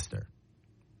disaster.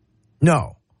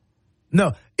 No,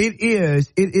 it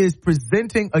is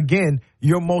presenting again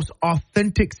your most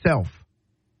authentic self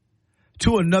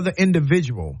to another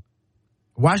individual.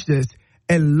 Watch this.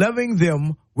 And loving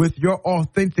them with your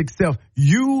authentic self.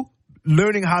 You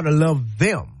learning how to love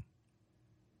them.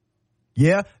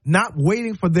 Yeah, not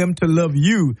waiting for them to love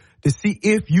you to see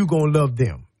if you gonna love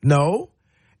them. No,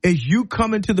 it's you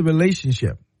come into the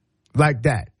relationship like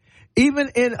that. Even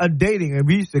in a dating, and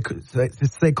we used to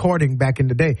say courting back in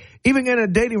the day, even in a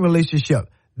dating relationship,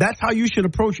 that's how you should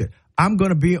approach it. I'm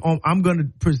gonna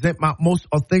present my most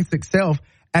authentic self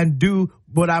and do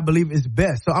what I believe is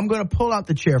best. So I'm gonna pull out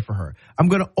the chair for her. I'm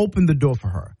gonna open the door for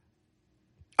her.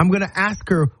 I'm gonna ask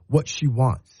her what she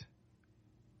wants.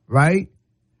 Right?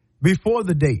 Before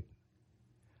the date.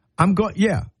 I'm going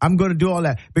to do all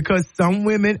that because all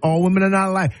women are not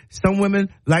alike. Some women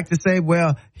like to say,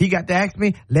 well, he got to ask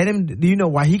me, let him,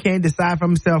 why he can't decide for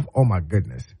himself? Oh my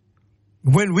goodness.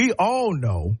 When we all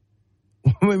know,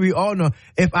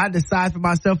 if I decide for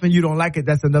myself and you don't like it,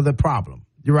 that's another problem.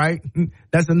 You're right.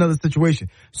 That's another situation.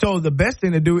 So the best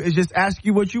thing to do is just ask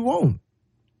you what you want.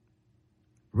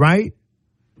 Right.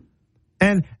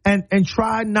 And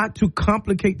try not to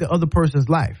complicate the other person's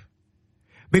life,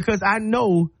 because I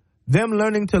know them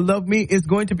learning to love me is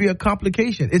going to be a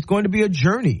complication. It's going to be a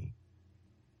journey.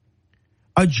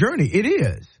 A journey. It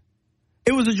is.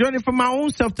 It was a journey for my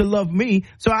own self to love me.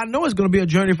 So I know it's going to be a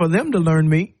journey for them to learn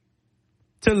me,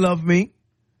 to love me,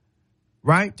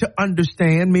 right? To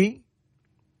understand me.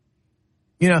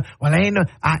 Ain't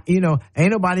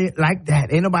nobody like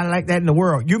that. Ain't nobody like that in the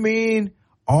world. You mean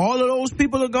all of those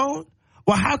people are gone?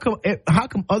 Well, how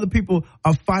come other people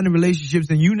are finding relationships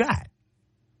and you not?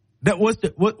 What's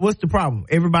the problem?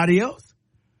 Everybody else,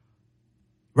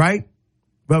 right?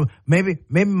 Well, maybe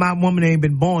my woman ain't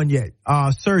been born yet.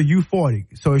 Sir, you 40.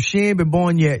 So if she ain't been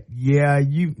born yet, yeah.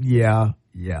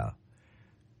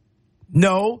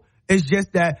 No, it's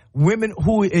just that women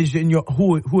who are in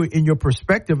your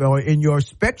perspective or in your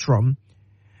spectrum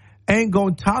ain't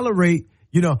gonna tolerate,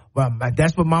 well,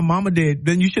 that's what my mama did.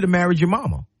 Then you should have married your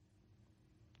mama.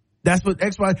 That's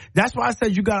why I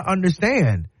said you gotta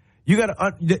understand. You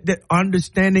gotta that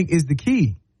understanding is the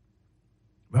key.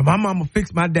 Well, my mama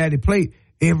fixed my daddy plate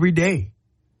every day.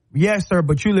 Yes, sir,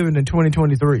 but you living in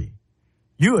 2023.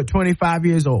 You are 25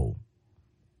 years old.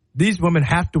 These women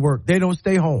have to work. They don't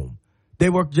stay home. They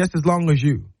work just as long as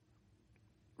you,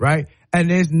 right? And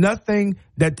there's nothing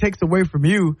that takes away from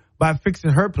you by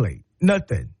fixing her plate.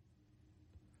 Nothing.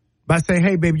 By saying,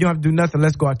 hey, baby, you don't have to do nothing.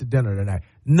 Let's go out to dinner tonight.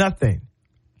 Nothing.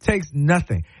 Takes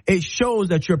nothing. It shows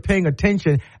that you're paying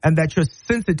attention and that you're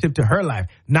sensitive to her life,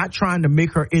 not trying to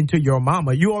make her into your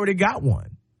mama. You already got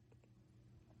one.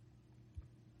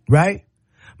 Right?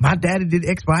 My daddy did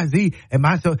X, Y, Z, and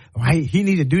my son, right, he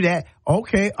needed to do that.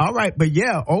 Okay, all right, but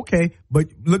yeah, okay, but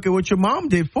look at what your mom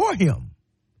did for him.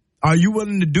 Are you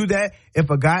willing to do that if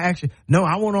a guy actually, no,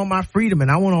 I want all my freedom and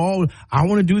I want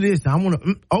to do this.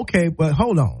 Okay, but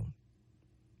hold on.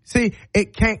 See,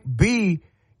 it can't be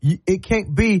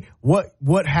what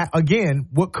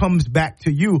comes back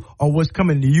to you or what's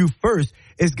coming to you first.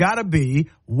 It's got to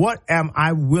be, what am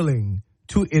I willing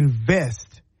to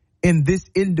invest in this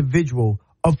individual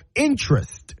of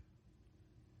interest?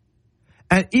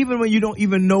 And even when you don't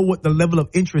even know what the level of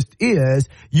interest is,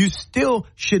 you still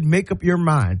should make up your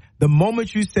mind. The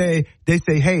moment they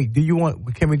say, hey,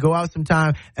 can we go out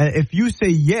sometime? And if you say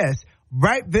yes,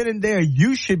 right then and there,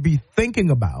 you should be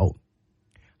thinking about,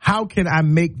 how can I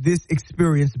make this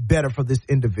experience better for this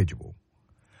individual?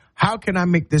 How can I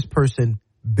make this person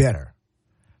better?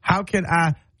 How can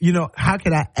I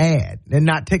add and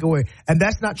not take away? And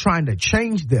that's not trying to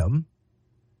change them,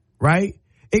 right?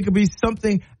 It could be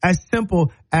something as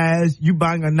simple as you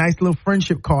buying a nice little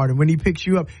friendship card. And when he picks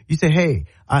you up, you say, hey,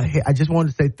 I just wanted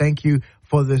to say thank you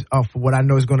for this, for what I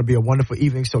know is going to be a wonderful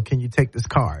evening. So can you take this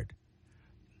card?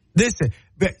 Listen,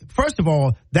 first of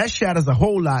all, that shatters a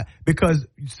whole lot, because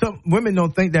some women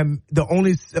don't think that the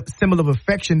only symbol of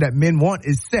affection that men want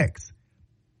is sex.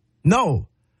 No,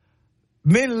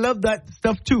 men love that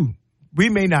stuff too. We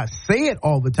may not say it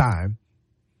all the time,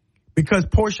 because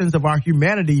portions of our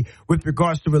humanity with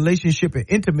regards to relationship and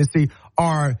intimacy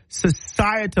are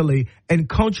societally and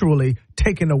culturally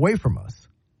taken away from us.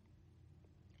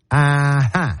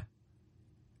 Yeah,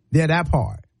 that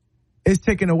part is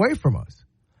taken away from us.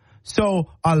 So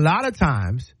a lot of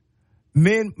times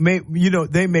men may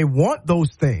want those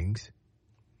things,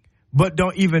 but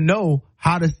don't even know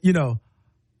how to say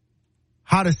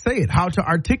it, how to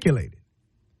articulate it.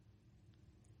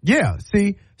 Yeah.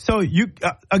 See, so you,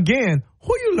 again,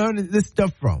 who you learning this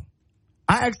stuff from?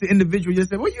 I asked the individual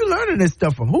yesterday, where you learning this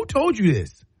stuff from? Who told you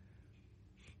this?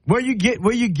 Where you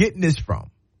getting this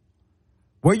from?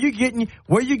 Where you getting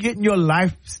your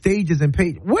life stages and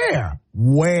page? Where?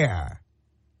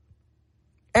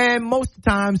 And most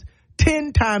times,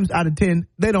 10 times out of 10,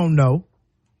 they don't know.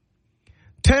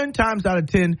 10 times out of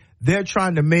 10, they're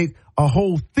trying to make a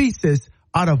whole thesis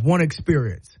out of one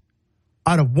experience,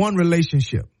 out of one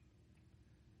relationship.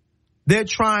 They're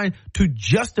trying to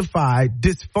justify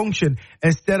dysfunction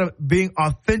instead of being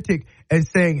authentic and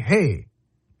saying, hey,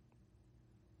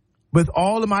 with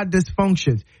all of my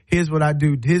dysfunctions, here's what I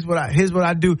do. Here's what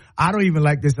I do. I don't even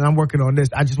like this, and I'm working on this.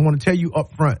 I just want to tell you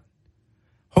up front.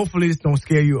 Hopefully this don't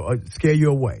scare you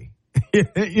away.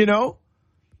 You know?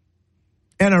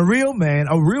 And a real man,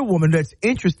 a real woman that's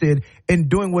interested in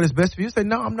doing what is best for you, say,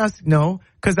 no, I'm not, no,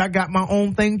 because I got my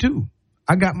own thing too.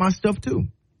 I got my stuff too.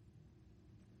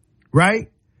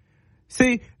 Right?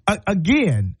 See,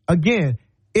 again,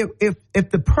 if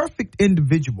the perfect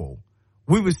individual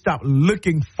we would stop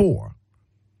looking for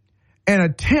and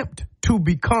attempt to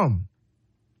become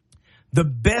the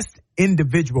best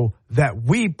individual that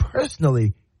we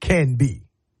personally can be.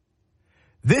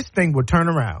 This thing will turn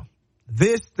around.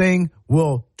 This thing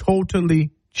will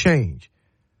totally change.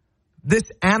 This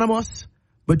animus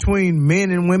between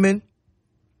men and women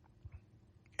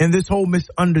and this whole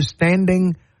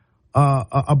misunderstanding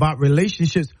about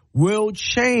relationships will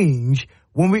change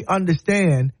when we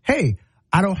understand, hey,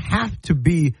 I don't have to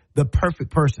be the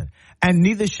perfect person, and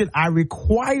neither should I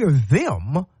require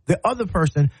them, the other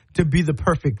person, to be the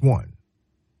perfect one.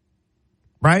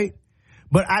 Right?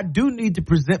 But I do need to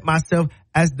present myself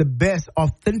as the best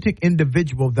authentic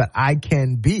individual that I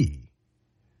can be.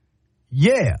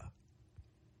 Yeah.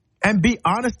 And be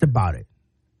honest about it.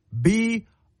 Be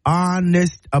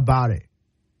honest about it.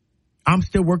 I'm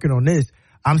still working on this.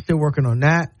 I'm still working on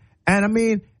that. And I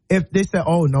mean, if they say,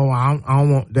 oh, no, I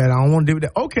don't want that. I don't want to do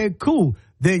that. Okay, cool.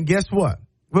 Then guess what?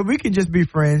 Well, we can just be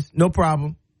friends. No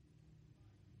problem.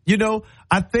 You know,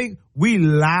 I think we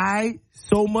lie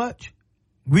so much.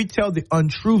 We tell the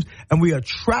untruths, and we are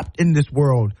trapped in this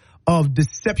world of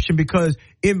deception because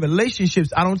in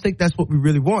relationships, I don't think that's what we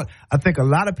really want. I think a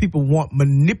lot of people want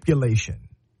manipulation.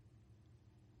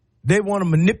 They want to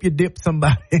manipulate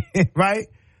somebody, right?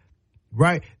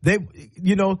 Right? They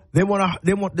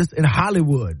want this in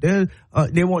Hollywood.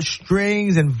 They want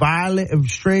strings and violins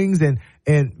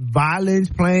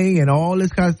playing and all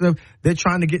this kind of stuff. They're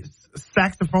trying to get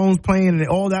saxophones playing and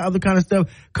all that other kind of stuff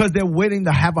because they're waiting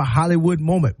to have a Hollywood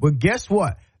moment. But guess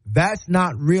what? That's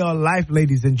not real life,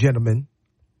 ladies and gentlemen.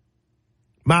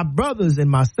 My brothers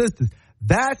and my sisters,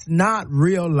 that's not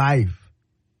real life.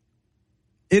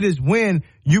 It is when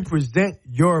you present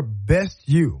your best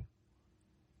you,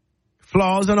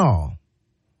 flaws and all,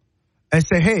 and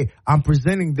say, hey, I'm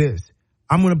presenting this.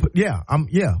 I'm going to put,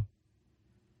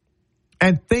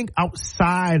 and think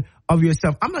outside of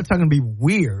yourself. I'm not talking to be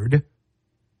weird.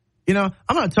 You know,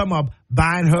 I'm not talking about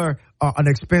buying her an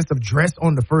expensive dress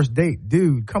on the first date.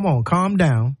 Dude, come on, calm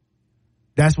down.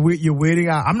 That's weird. You're weirding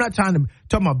out. I'm not talking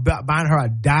about buying her a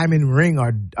diamond ring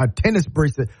or a tennis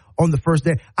bracelet on the first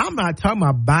date. I'm not talking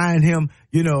about buying him,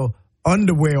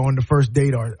 underwear on the first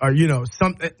date or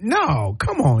something. No,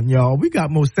 come on, y'all. We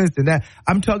got more sense than that.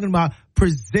 I'm talking about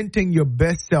presenting your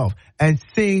best self and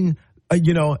seeing,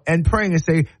 and praying and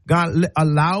say, God,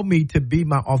 allow me to be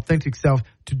my authentic self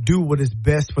to do what is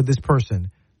best for this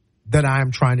person that I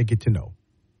am trying to get to know.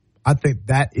 I think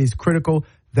that is critical.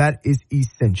 That is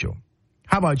essential.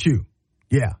 How about you?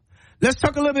 Yeah. Let's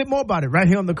talk a little bit more about it right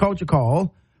here on the Culture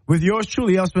Call with yours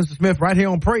truly, L. Spencer Smith, right here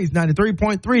on Praise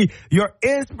 93.3, your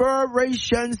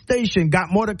inspiration station.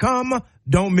 Got more to come?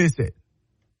 Don't miss it.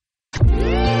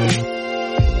 This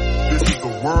is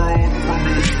the world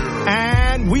premiere.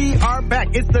 And we are back.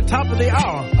 It's the top of the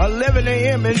hour, 11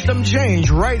 a.m. and some change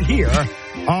right here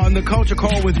on the Culture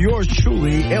Call with yours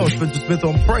truly, L. Spencer Smith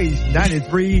on Praise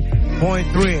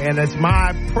 93.3. And it's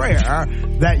my prayer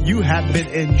that you have been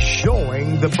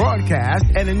enjoying the broadcast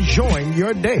and enjoying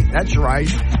your day. That's right.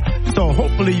 So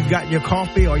hopefully you've got your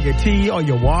coffee or your tea or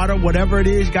your water, whatever it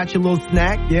is, got your little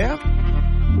snack, yeah?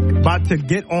 About to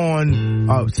get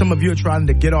on, some of you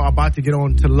are about to get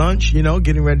on to lunch,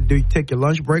 getting ready to take your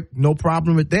lunch break. No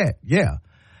problem with that, yeah.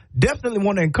 Definitely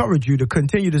want to encourage you to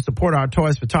continue to support our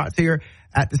Toys for Tots here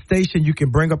at the station. You can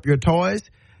bring up your toys.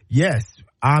 Yes,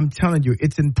 I'm telling you,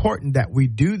 it's important that we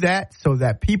do that so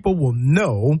that people will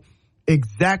know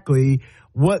exactly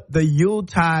what the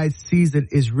Yuletide season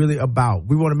is really about.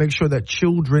 We want to make sure that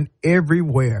children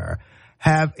everywhere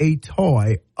have a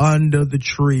toy under the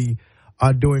tree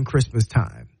during Christmas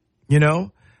time.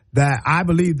 That I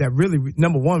believe that really,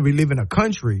 number one, we live in a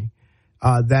country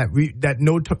that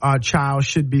no child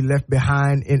should be left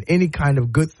behind in any kind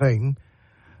of good thing.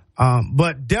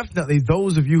 But definitely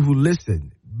those of you who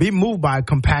listen, be moved by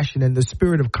compassion and the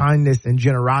spirit of kindness and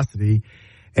generosity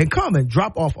and come and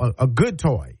drop off a good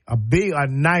toy, a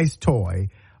nice toy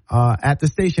at the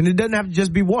station. It doesn't have to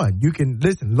just be one. You can,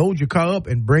 load your car up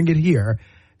and bring it here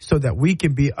so that we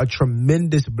can be a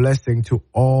tremendous blessing to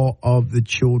all of the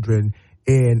children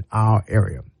in our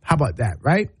area. How about that,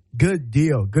 right? Good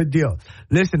deal. Good deal.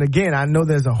 Listen, again, I know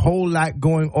there's a whole lot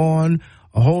going on,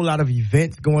 a whole lot of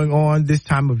events going on this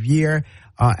time of year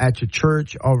at your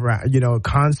church, around,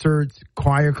 concerts,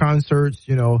 choir concerts,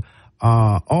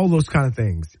 all those kind of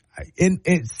things. And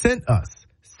send us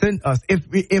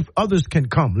if others can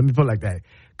come. Let me put it like that.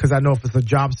 Because I know if it's a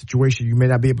job situation, you may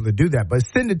not be able to do that. But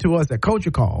send it to us at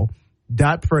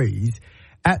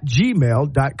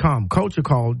culturecall.praise@gmail.com.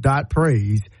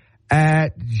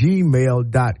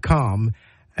 Culturecall.praise@gmail.com.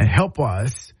 And help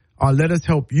us, or let us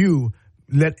help you,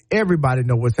 let everybody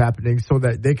know what's happening so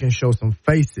that they can show some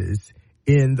faces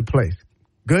in the place.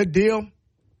 Good deal?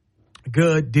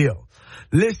 Good deal.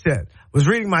 Listen, was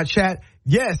reading my chat.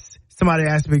 Yes, somebody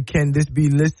asked me, can this be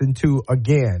listened to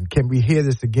again? Can we hear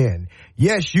this again?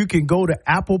 Yes, you can go to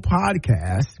Apple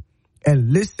Podcasts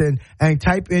and listen and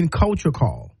type in Culture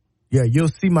Call. Yeah, you'll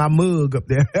see my mug up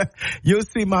there. You'll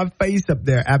see my face up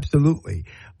there. Absolutely.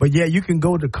 But yeah, you can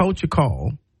go to Culture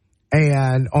Call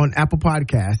and on Apple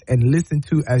Podcasts and listen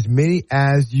to as many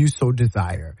as you so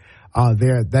desire.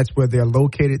 That's where they're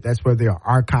located. That's where they are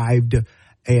archived.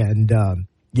 And,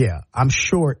 yeah, I'm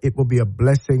sure it will be a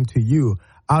blessing to you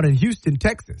out in Houston,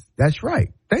 Texas. That's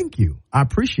right. Thank you. I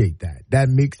appreciate that. That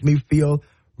makes me feel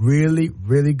really,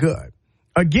 really good.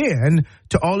 Again,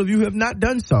 to all of you who have not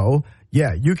done so,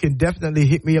 yeah, you can definitely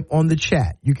hit me up on the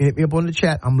chat. You can hit me up on the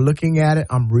chat. I'm looking at it.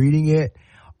 I'm reading it.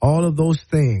 All of those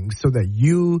things so that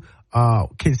you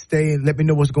can stay and let me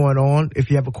know what's going on. If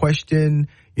you have a question,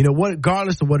 you know,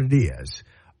 regardless of what it is,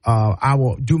 I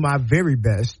will do my very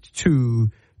best to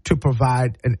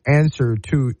provide an answer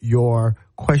to your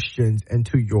questions and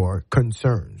to your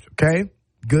concerns. Okay?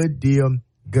 Good deal.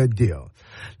 Good deal.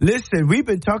 Listen, we've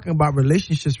been talking about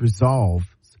relationships resolved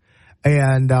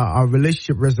and our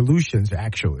relationship resolutions,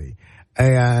 actually,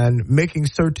 and making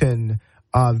certain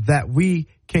that we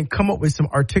can come up with some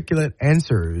articulate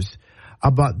answers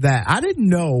about that. I didn't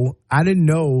know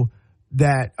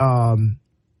that,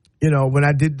 you know, when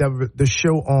I did the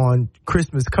show on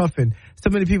Christmas cuffing, so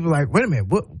many people were like, wait a minute,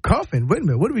 what cuffing? Wait a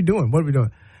minute, what are we doing? What are we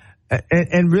doing?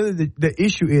 And really the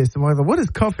issue is, someone's like, what is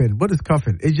cuffing? What is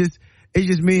cuffing? It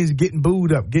just means getting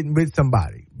booed up, getting with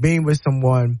somebody, being with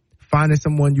someone, finding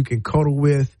someone you can cuddle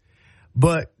with.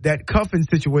 But that cuffing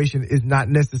situation is not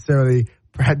necessarily,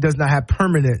 does not have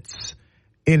permanence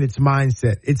in its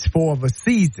mindset. It's for of a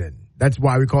season. That's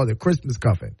why we call it Christmas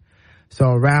cuffing. So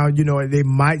around, you know, they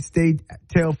might stay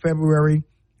till February,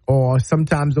 or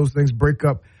sometimes those things break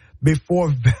up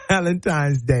before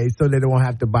Valentine's Day so they don't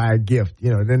have to buy a gift.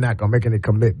 You know, they're not going to make any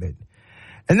commitment.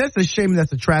 And that's a shame.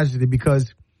 That's a tragedy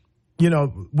because, you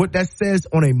know, what that says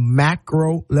on a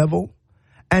macro level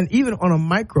and even on a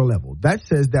micro level, that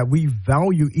says that we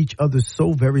value each other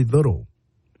so very little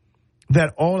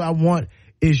that all I want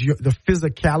is the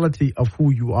physicality of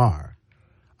who you are.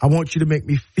 I want you to make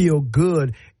me feel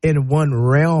good in one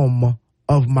realm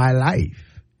of my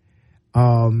life.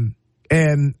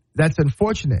 And that's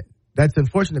unfortunate. That's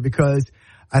unfortunate because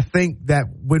I think that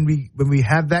when we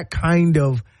have that kind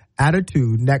of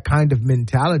attitude and that kind of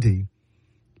mentality,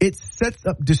 it sets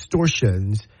up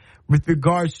distortions with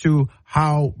regards to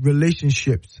how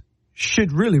relationships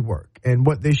should really work and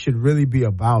what they should really be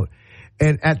about.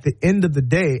 And at the end of the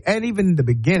day, and even in the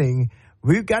beginning,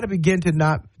 we've got to begin to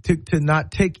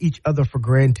not take each other for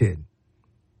granted.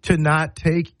 To not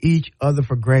take each other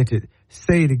for granted.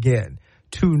 Say it again.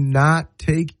 To not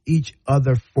take each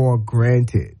other for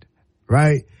granted.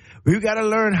 Right? We've got to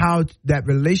learn how that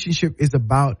relationship is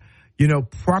about, you know,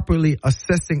 properly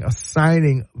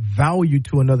assigning value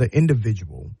to another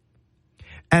individual.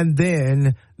 And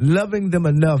then loving them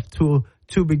enough to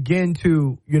begin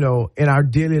to, you know, in our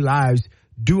daily lives,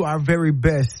 do our very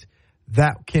best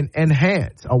that can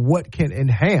enhance, or what can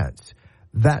enhance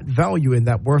that value and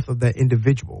that worth of that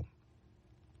individual.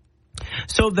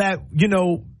 So that, you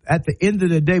know, at the end of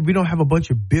the day, we don't have a bunch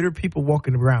of bitter people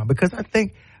walking around, because I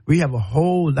think we have a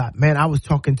whole lot. Man, I was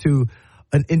talking to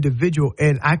an individual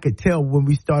and I could tell when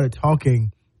we started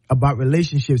talking about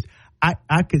relationships,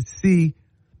 I could see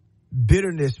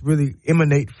bitterness really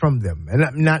emanate from them. And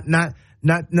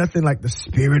not nothing like the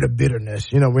spirit of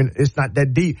bitterness, you know, when it's not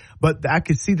that deep, but I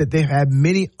could see that they had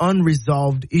many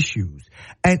unresolved issues.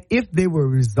 And if they were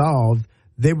resolved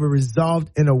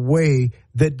in a way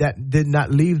that did not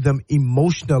leave them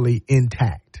emotionally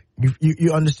intact.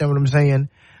 You understand what I'm saying?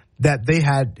 That they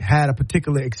had a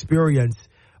particular experience,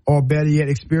 or better yet,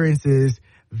 experiences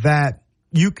that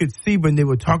you could see when they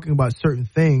were talking about certain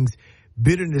things,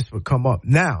 bitterness would come up.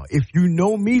 Now, if you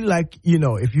know me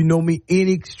if you know me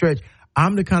any stretch,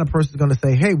 I'm the kind of person that's going to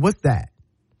say, hey, what's that?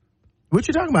 What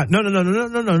you talking about?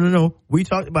 No. We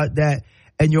talked about that,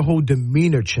 and your whole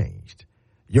demeanor changed.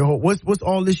 What's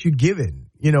all this you giving?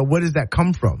 You know, where does that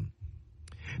come from?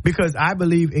 Because I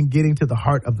believe in getting to the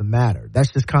heart of the matter.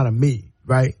 That's just kind of me,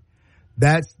 right?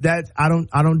 I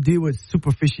don't deal with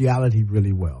superficiality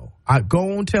really well.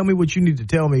 Go on, tell me what you need to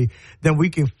tell me, then we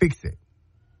can fix it,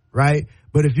 right?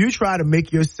 But if you try to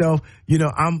make yourself, you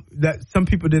know, some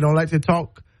people, they don't like to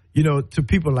talk, you know, to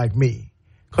people like me,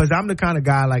 because I'm the kind of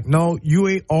guy like, no, you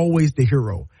ain't always the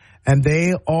hero, and they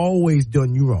ain't always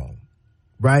done you wrong,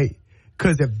 right?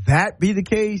 Because if that be the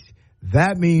case,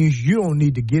 that means you don't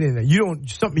need to get in there.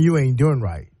 Something you ain't doing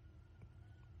right.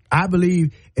 I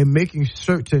believe in making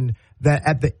certain that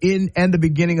at the end and the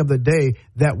beginning of the day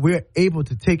that we're able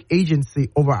to take agency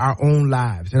over our own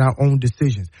lives and our own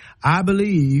decisions. I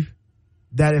believe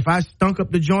that if I stunk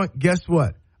up the joint, guess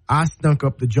what? I stunk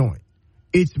up the joint.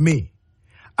 It's me.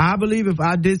 I believe if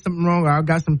I did something wrong or I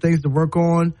got some things to work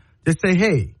on, just say,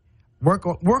 hey, work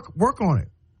on it.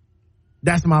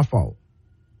 That's my fault.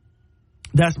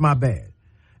 That's my bad.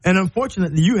 And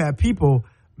unfortunately, you have people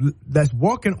that's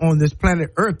walking on this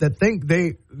planet Earth that think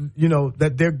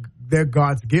that they're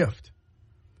God's gift.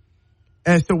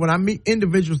 And so when I meet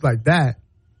individuals like that,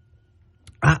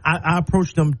 I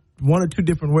approach them one or two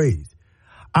different ways.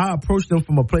 I approach them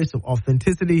from a place of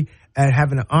authenticity and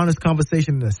having an honest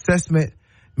conversation and assessment,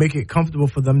 make it comfortable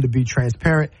for them to be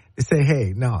transparent and say,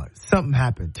 hey, no, something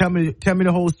happened. Tell me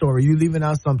the whole story. You leaving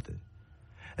out something.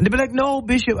 And they be like, no,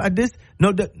 Bishop,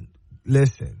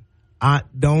 listen,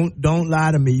 don't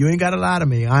lie to me. You ain't got to lie to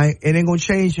me. It ain't going to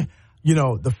change,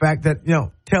 the fact that,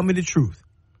 tell me the truth.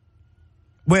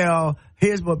 Well,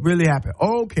 here's what really happened.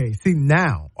 Okay, see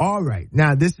now, all right,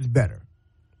 now this is better,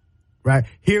 right?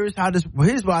 Here's why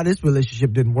this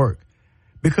relationship didn't work.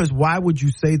 Because why would you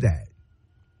say that?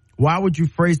 Why would you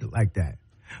phrase it like that?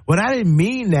 Well, I didn't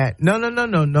mean that. No.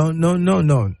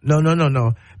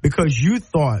 Because you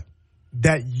thought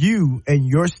that you and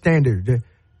your standard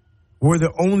were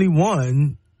the only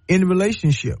one in the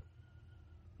relationship.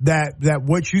 That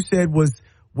what you said was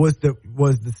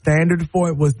the standard for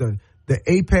it, was the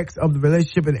apex of the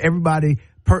relationship, and everybody,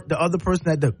 the other person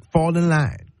had to fall in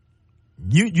line.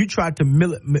 You tried to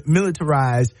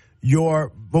militarize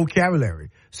your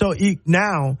vocabulary. So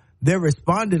now they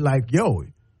responded like, yo,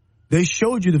 they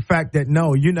showed you the fact that,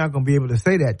 no, you're not going to be able to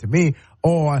say that to me.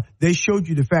 Or they showed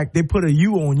you the fact they put a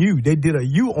you on you. They did a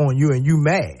you on you and you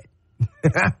mad.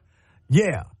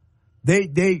 Yeah. They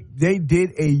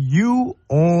did a you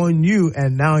on you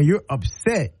and now you're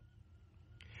upset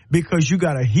because you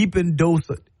got a heaping dose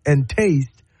and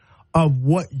taste of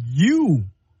what you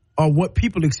or what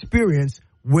people experience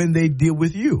when they deal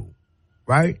with you,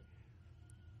 right?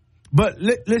 But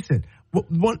listen,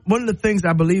 one of the things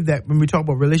I believe that when we talk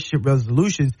about relationship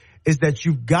resolutions is that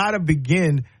you've got to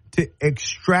begin to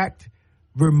extract,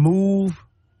 remove,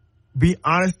 be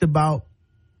honest about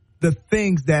the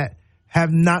things that have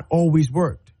not always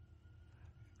worked.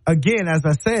 Again, as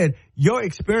I said, your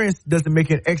experience doesn't make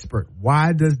an expert.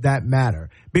 Why does that matter?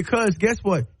 Because guess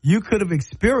what? You could have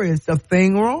experienced a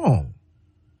thing wrong.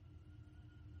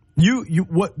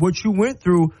 What you went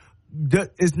through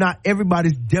is not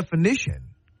everybody's definition,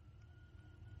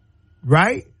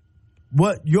 right?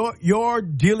 What your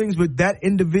dealings with that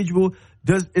individual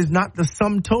is not the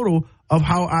sum total of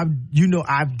how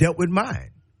I've dealt with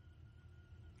mine.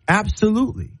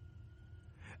 Absolutely.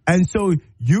 And so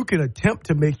you can attempt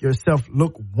to make yourself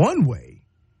look one way,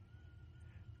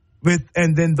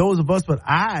 and then those of us with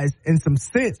eyes and some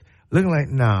sense looking like,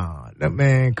 nah, that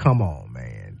man, come on,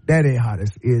 man. That ain't how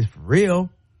this is for real.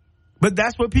 But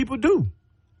that's what people do.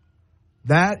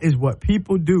 That is what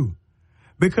people do.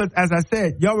 Because as I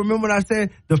said, y'all remember what I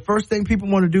said? The first thing people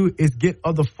want to do is get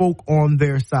other folk on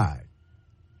their side.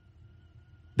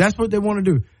 That's what they want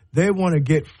to do. They want to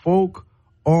get folk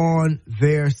on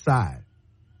their side.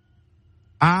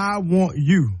 I want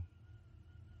you.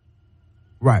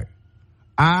 Right.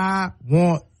 I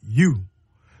want you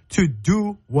to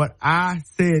do what I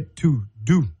said to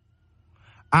do.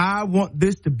 I want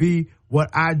this to be what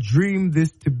I dreamed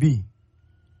this to be.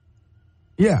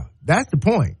 Yeah, that's the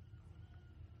point.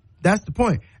 That's the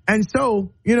point. And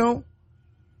so, because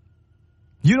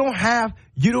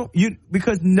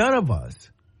none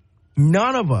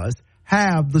of us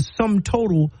have the sum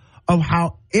total of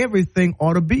how everything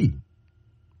ought to be.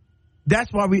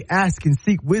 That's why we ask and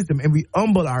seek wisdom and we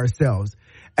humble ourselves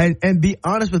and be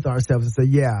honest with ourselves and say,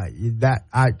 yeah, that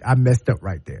I messed up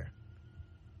right there.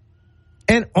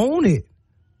 And own it.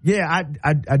 Yeah,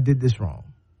 I did this wrong.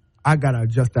 I got to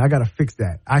adjust that. I got to fix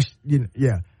that.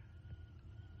 Yeah.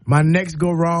 My next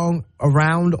go wrong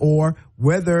around, or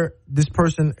whether this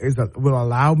person will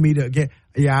allow me to again.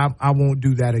 Yeah, I won't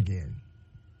do that again.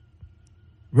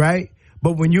 Right?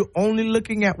 But when you're only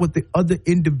looking at what the other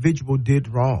individual did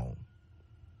wrong,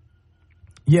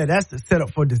 yeah, that's the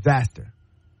setup for disaster.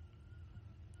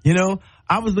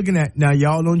 I was looking at, now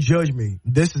y'all don't judge me.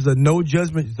 This is a no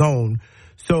judgment zone.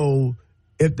 So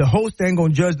if the host ain't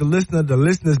going to judge the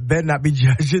listeners better not be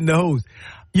judging the host.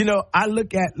 I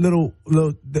look at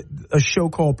a show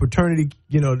called Paternity,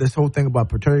 this whole thing about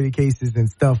paternity cases and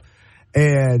stuff.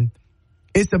 And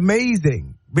it's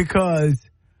amazing because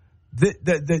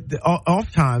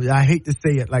oftentimes, I hate to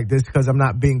say it like this because I'm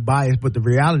not being biased, but the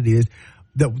reality is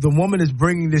the woman is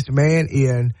bringing this man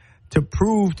in to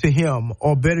prove to him,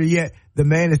 or better yet, the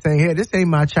man is saying, hey, this ain't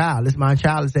my child. This my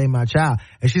child. This ain't my child.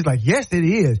 And she's like, yes, it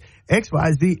is.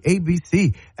 XYZ,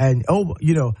 ABC. And,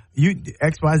 you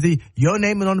XYZ, your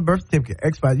name is on the birth certificate.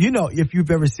 XYZ, if you've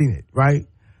ever seen it, right?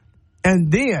 And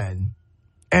then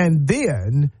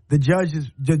the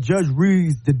judge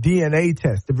reads the DNA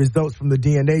test, the results from the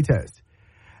DNA test.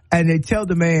 And they tell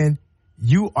the man,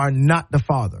 you are not the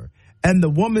father. And the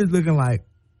woman is looking like,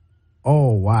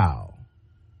 oh, wow.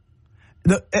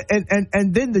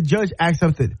 And then the judge asks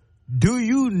something. Do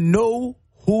you know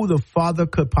who the father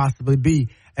could possibly be?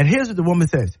 And here's what the woman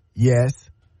says. Yes.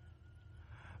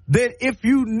 Then if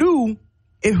you knew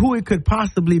who it could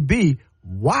possibly be,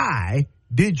 why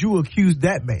did you accuse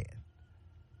that man?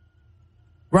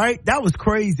 Right? That was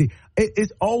crazy.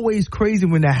 It's always crazy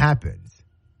when that happens.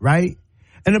 Right?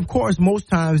 And of course, most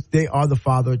times they are the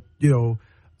father, to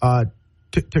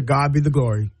God be the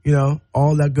glory,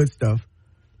 all that good stuff.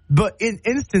 But in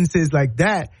instances like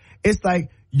that, it's like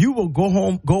you will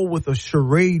go with a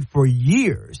charade for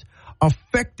years,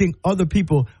 affecting other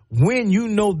people when you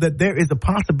know that there is a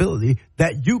possibility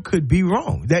that you could be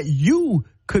wrong, that you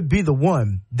could be the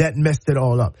one that messed it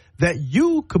all up, that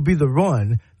you could be the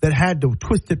one that had the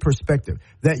twisted perspective,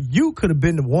 that you could have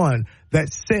been the one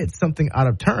that said something out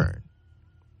of turn.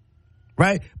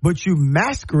 Right? But you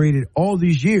masqueraded all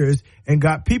these years and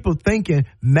got people thinking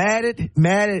mad at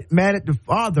the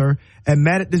father and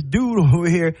mad at this dude over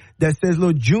here that says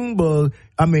little Junebug.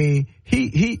 I mean,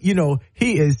 he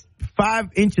is 5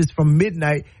 inches from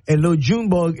midnight and little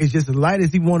Junebug is just as light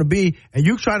as he want to be. And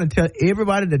you trying to tell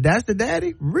everybody that that's the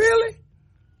daddy? Really?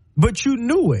 But you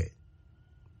knew it.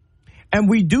 And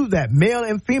we do that, male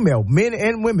and female, men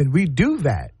and women. We do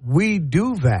that. We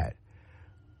do that.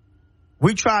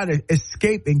 We try to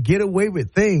escape and get away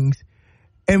with things,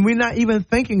 and we're not even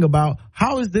thinking about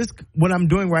how is this, what I'm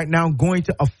doing right now, going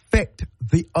to affect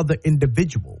the other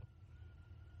individual?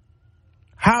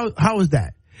 How is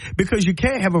that? Because you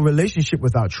can't have a relationship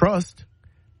without trust,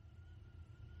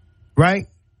 right?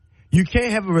 You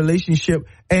can't have a relationship,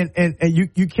 and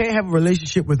you can't have a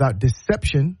relationship without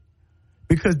deception,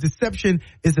 because deception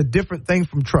is a different thing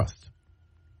from trust.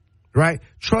 Right?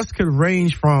 Trust could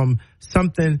range from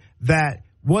something that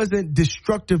wasn't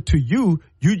destructive to you.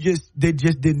 They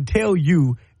just didn't tell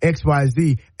you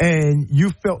XYZ and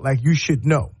you felt like you should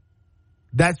know.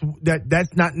 That's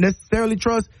not necessarily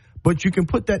trust, but you can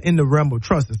put that in the realm of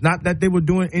trust. It's not that they were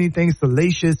doing anything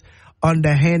salacious,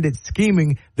 underhanded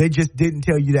scheming. They just didn't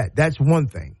tell you that. That's one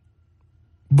thing.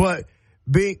 But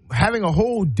having a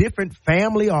whole different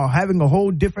family or having a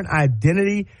whole different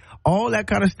identity, all that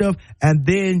kind of stuff, and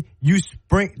then you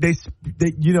find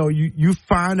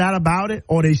out about it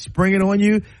or they spring it on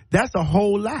you, that's a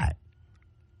whole lot.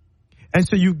 And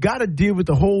so you've got to deal with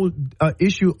the whole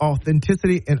issue of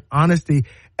authenticity and honesty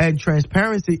and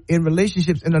transparency in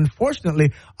relationships. And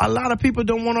unfortunately, a lot of people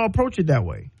don't want to approach it that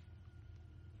way.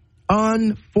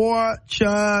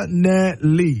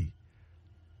 Unfortunately.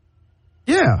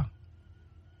 Yeah.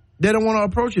 They don't want to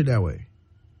approach it that way.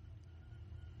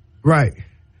 Right.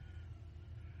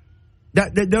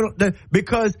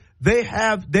 Because they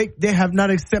have not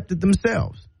accepted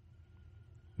themselves.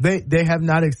 They have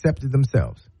not accepted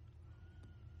themselves.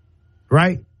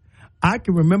 Right? I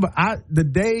can remember the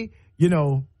day,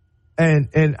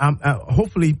 and I'm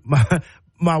hopefully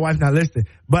my wife's not listening,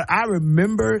 but I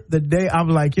remember the day I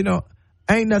was like,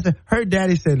 ain't nothing. Her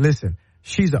daddy said, listen,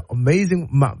 she's an amazing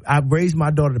mom. I raised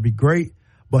my daughter to be great,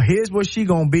 but here's what she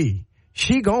gonna be.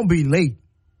 She gonna be late.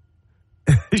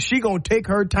 She gonna take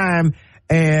her time,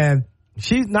 and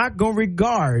she's not gonna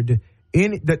regard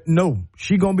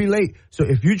she gonna be late. So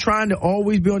if you're trying to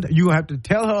always be on time, you have to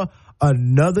tell her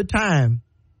another time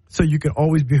so you can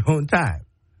always be on time,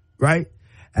 right?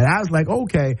 And I was like,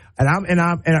 okay. And I'm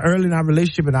early in our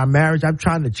relationship and our marriage. I'm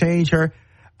trying to change her.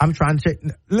 I'm trying to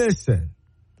change. Listen,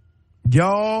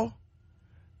 y'all,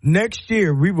 next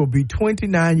year we will be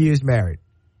 29 years married,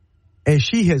 and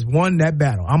she has won that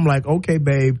battle. I'm like, okay,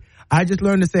 babe. I just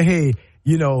learned to say, hey,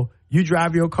 you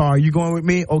drive your car. You going with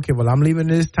me? Okay, well, I'm leaving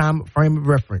this time frame of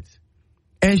reference.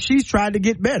 And she's tried to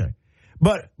get better.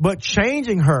 But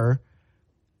changing her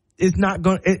is not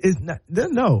going to,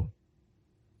 no.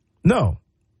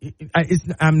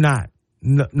 I'm not.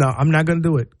 No, I'm not going to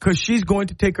do it because she's going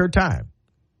to take her time.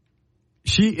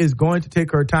 She is going to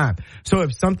take her time. So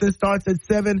if something starts at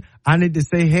 7, I need to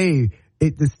say, hey,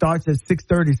 it starts at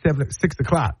 6:30, 6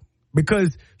 o'clock.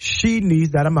 Because she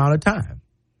needs that amount of time.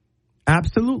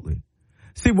 Absolutely.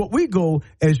 See, what we go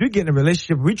is we get in a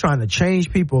relationship, we're trying to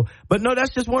change people. But no,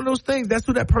 that's just one of those things. That's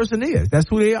who that person is. That's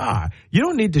who they are. You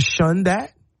don't need to shun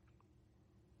that.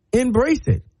 Embrace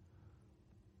it.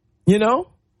 You know?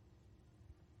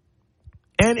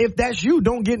 And if that's you,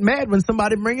 don't get mad when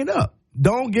somebody bring it up.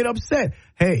 Don't get upset.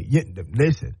 Hey,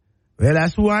 listen, well,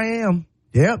 that's who I am.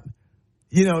 Yep.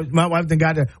 You know, my wife then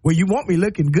got to, well, you want me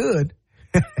looking good.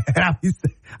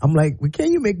 I'm like, well,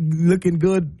 can you make looking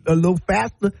good a little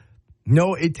faster?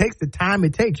 No, it takes the time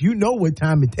it takes. You know what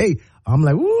time it takes. I'm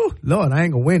like, woo, Lord, I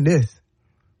ain't gonna win this.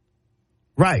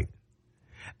 Right.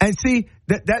 And see,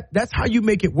 that's how you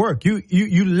make it work.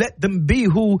 You let them be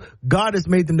who God has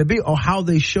made them to be or how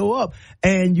they show up.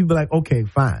 And you be like, okay,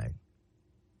 fine.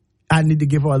 I need to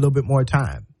give her a little bit more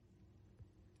time.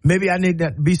 Maybe I need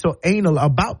to be so anal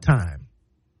about time.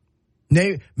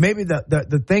 Maybe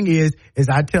the thing is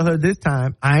I tell her this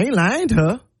time, I ain't lying to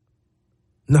her.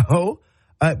 No.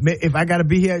 If I got to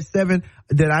be here at 7,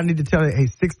 then I need to tell her, hey,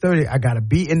 6:30, I got to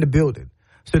be in the building.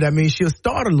 So that means she'll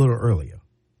start a little earlier.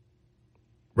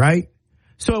 Right?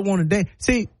 So it won't day.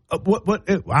 See,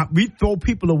 we throw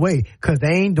people away because they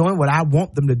ain't doing what I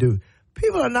want them to do.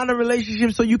 People are not in a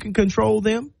relationship so you can control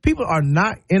them. People are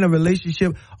not in a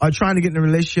relationship or trying to get in a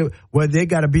relationship where they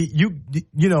got to be,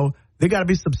 you know, they got to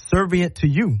be subservient to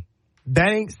you.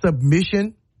 That ain't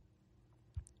submission.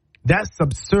 That's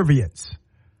subservience.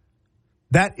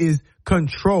 That is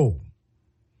control.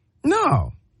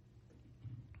 No.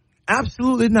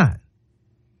 Absolutely not.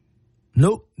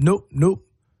 Nope.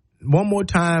 One more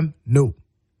time, nope.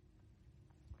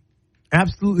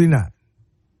 Absolutely not.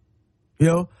 You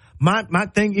know, my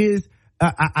thing is,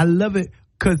 I love it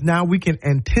because now we can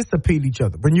anticipate each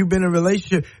other. When you've been in a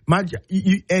relationship,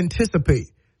 you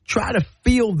anticipate. Try to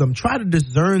feel them. Try to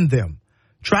discern them.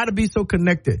 Try to be so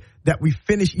connected that we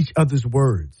finish each other's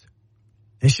words.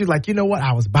 And she's like, you know what?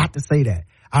 I was about to say that.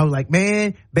 I was like,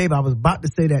 man, babe, I was about to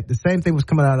say that. The same thing was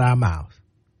coming out of our mouths.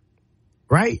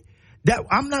 Right? That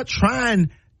I'm not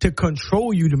trying to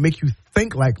control you to make you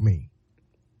think like me.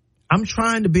 I'm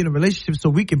trying to be in a relationship so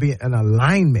we can be in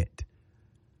alignment.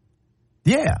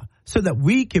 Yeah. So that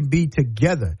we can be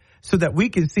together. So that we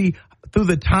can see through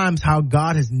the times how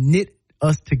God has knit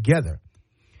us together.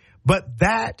 But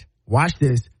that, watch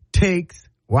this, takes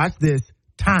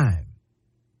time.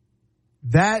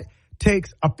 That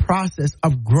takes a process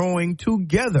of growing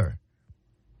together.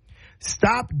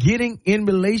 Stop getting in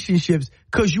relationships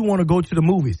because you want to go to the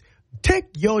movies.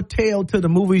 Take your tail to the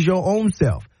movies your own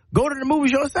self. Go to the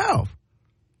movies yourself.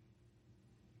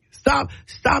 Stop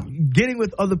getting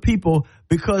with other people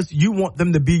because you want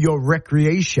them to be your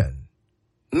recreation.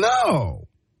 No.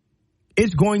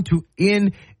 It's going to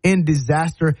end in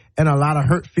disaster and a lot of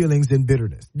hurt feelings and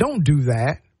bitterness. Don't do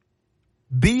that.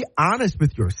 Be honest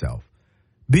with yourself.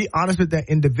 Be honest with that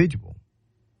individual.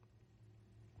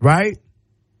 Right?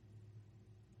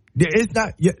 It's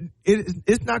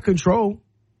not control.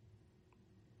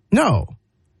 No.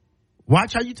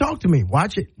 Watch how you talk to me.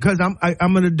 Watch it, because I'm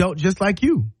an adult just like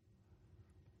you.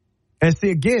 And see,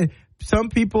 again, some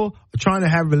people are trying to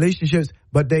have relationships,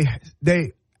 but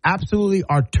they absolutely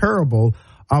are terrible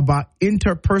about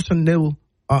interpersonal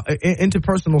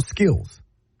skills.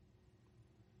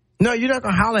 No, you're not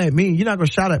gonna holler at me. You're not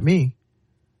gonna shout at me.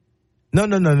 No.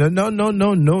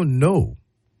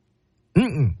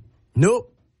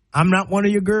 Nope. I'm not one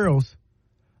of your girls.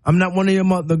 I'm not one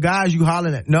of the guys you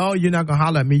hollering at. No, you're not going to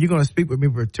holler at me. You're going to speak with me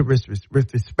with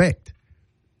respect.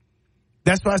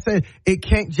 That's why I said it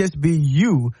can't just be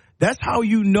you. That's how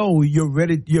you know you're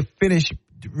ready. You're finished.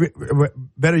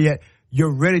 Better yet,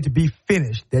 you're ready to be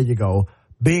finished. There you go.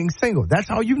 Being single. That's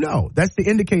how you know. That's the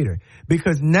indicator.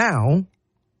 Because now,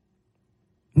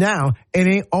 it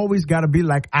ain't always got to be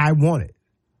like I want it.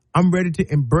 I'm ready to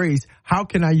embrace how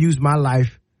can I use my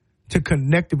life to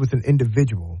connect it with an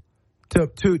individual, to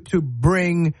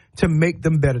make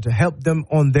them better, to help them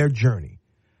on their journey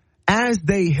as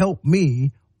they help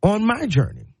me on my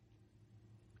journey.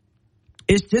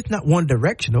 It's just not one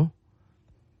directional.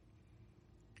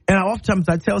 And oftentimes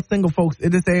I tell single folks,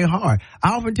 this ain't hard.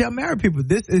 I often tell married people,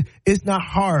 it's not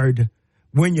hard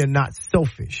when you're not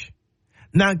selfish.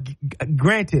 Now,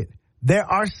 granted, there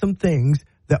are some things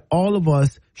that all of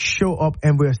us show up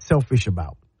and we're selfish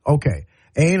about. Okay.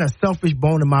 Ain't a selfish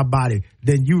bone in my body,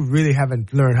 then you really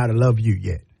haven't learned how to love you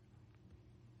yet.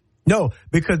 No,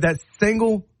 because that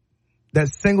single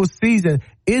season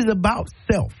is about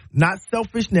self, not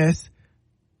selfishness,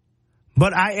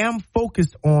 but I am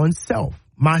focused on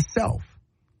myself,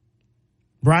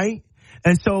 right?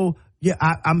 And so, yeah,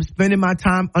 I'm spending my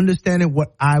time understanding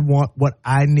what I want, what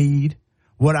I need,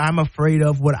 what I'm afraid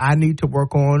of, what I need to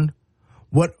work on,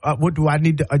 What do I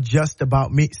need to adjust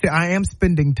about me? See, I am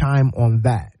spending time on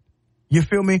that. You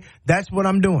feel me? That's what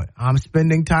I'm doing. I'm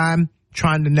spending time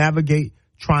trying to navigate,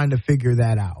 trying to figure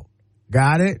that out.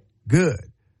 Got it? Good.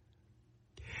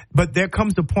 But there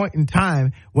comes a point in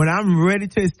time when I'm ready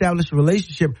to establish a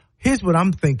relationship. Here's what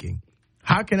I'm thinking.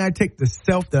 How can I take the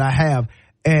self that I have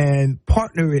and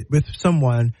partner it with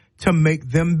someone to make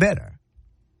them better?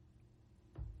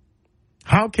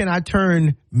 How can I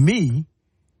turn me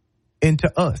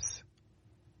into us?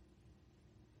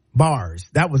 Bars.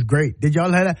 That was great. Did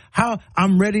y'all have that? How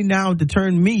I'm ready now to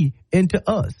turn me into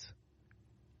us.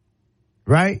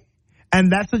 Right?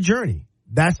 And that's a journey.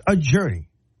 That's a journey.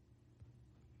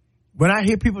 When I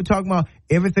hear people talking about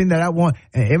everything that I want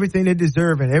and everything they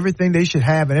deserve and everything they should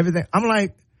have and everything, I'm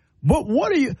like, but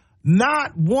what are you?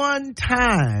 Not one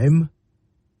time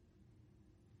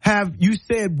have you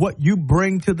said what you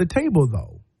bring to the table,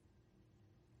 though.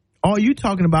 All you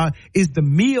talking about is the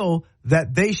meal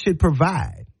that they should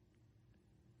provide.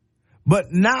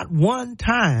 But not one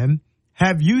time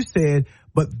have you said,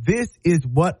 but this is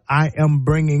what I am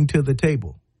bringing to the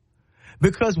table.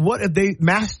 Because what if they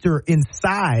master in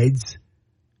sides,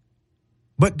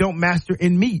 but don't master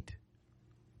in meat?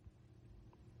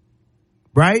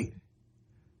 Right?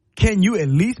 Can you at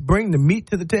least bring the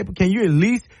meat to the table? Can you at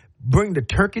least bring the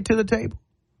turkey to the table?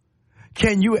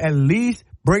 Can you at least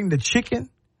bring the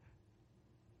chicken?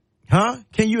 Huh?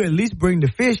 Can you at least bring the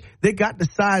fish? They got the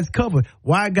sides covered.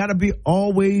 Why gotta be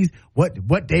always what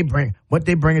they bring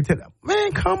it to them?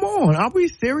 Man, come on. Are we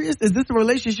serious? Is this a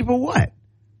relationship or what?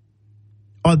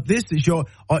 Or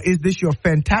is this your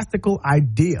fantastical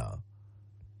idea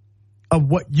of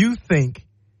what you think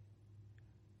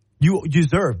you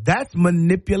deserve? That's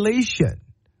manipulation.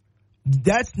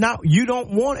 That's not, you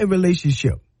don't want a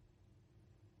relationship.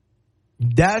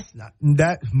 That's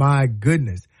my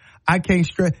goodness. I can't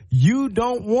stress. You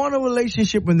don't want a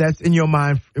relationship when that's in your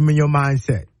mind, in your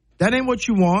mindset. That ain't what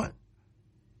you want.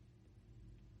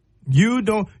 You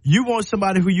want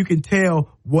somebody who you can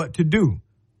tell what to do.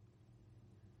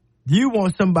 You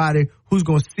want somebody who's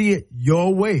going to see it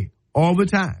your way all the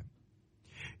time.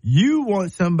 You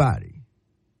want somebody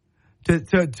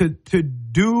to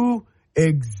do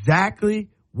exactly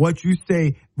what you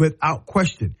say without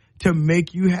question, to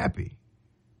make you happy.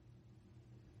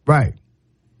 Right.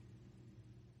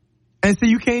 And so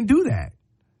you can't do that.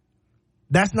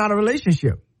 That's not a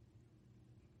relationship.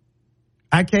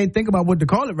 I can't think about what to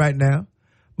call it right now,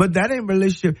 but that ain't a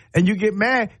relationship. And you get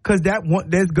mad because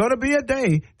there's going to be a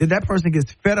day that person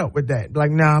gets fed up with that. Like,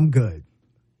 nah, I'm good.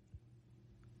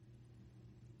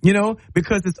 You know,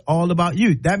 because it's all about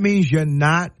you. That means you're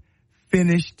not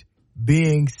finished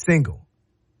being single.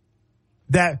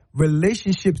 That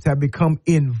relationships have become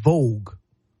in vogue,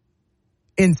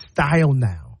 in style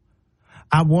now.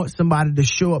 I want somebody to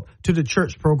show up to the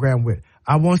church program with.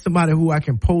 I want somebody who I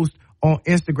can post on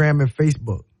Instagram and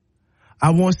Facebook.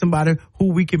 I want somebody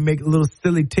who we can make little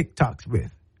silly TikToks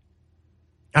with.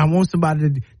 I want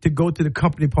somebody to go to the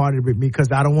company party with me because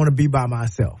I don't want to be by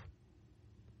myself.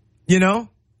 You know?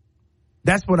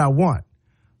 That's what I want.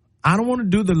 I don't want to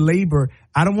do the labor.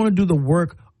 I don't want to do the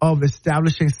work of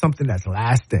establishing something that's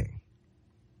lasting.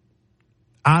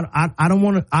 I don't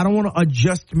want to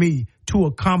adjust me to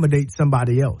accommodate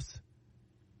somebody else.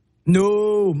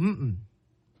 No.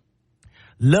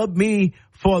 Love me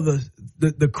for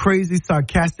the crazy,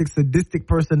 sarcastic, sadistic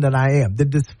person that I am. The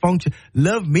dysfunction.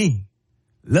 Love me.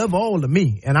 Love all of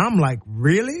me. And I'm like,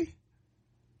 really?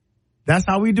 That's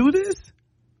how we do this?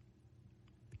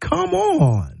 Come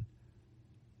on.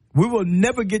 We will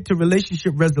never get to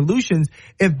relationship resolutions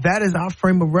if that is our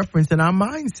frame of reference and our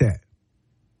mindset.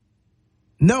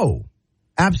 No,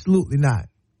 absolutely not.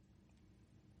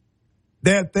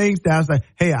 There are things that I was like,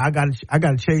 hey, I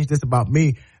gotta change this about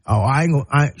me. Oh,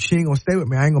 she ain't gonna stay with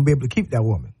me. I ain't gonna be able to keep that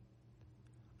woman.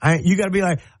 You gotta be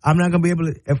like, I'm not gonna be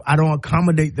able to, if I don't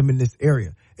accommodate them in this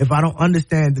area, if I don't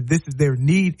understand that this is their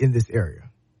need in this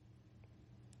area.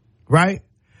 Right?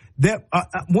 That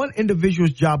one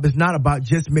individual's job is not about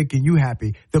just making you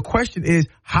happy. The question is,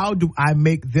 how do I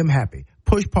make them happy?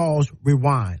 Push, pause,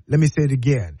 rewind. Let me say it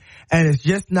again. And it's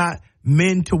just not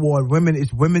men toward women.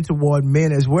 It's women toward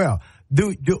men as well.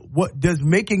 What does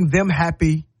making them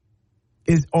happy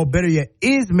is, or better yet,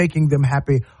 is making them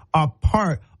happy a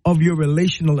part of your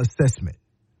relational assessment?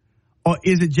 Or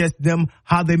is it just them,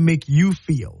 how they make you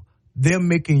feel? Them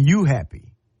making you happy.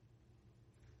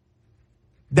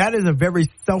 That is a very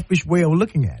selfish way of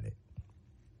looking at it.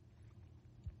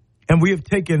 And we have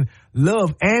taken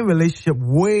love and relationship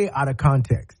way out of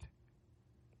context.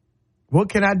 What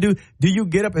can I do? Do you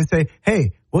get up and say,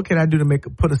 hey, what can I do to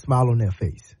put a smile on their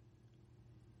face?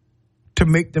 to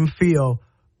make them feel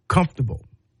comfortable,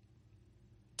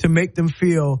 to make them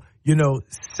feel,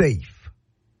 safe,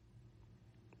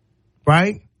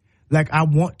 right? Like I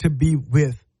want to be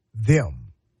with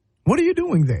them. What are you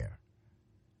doing there?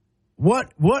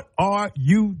 What are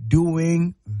you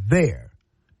doing there?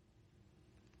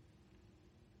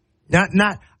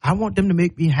 Not, I want them to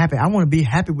make me happy. I want to be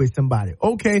happy with somebody.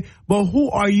 Okay, but who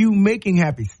are you making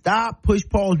happy? Stop, push,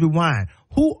 pause, rewind.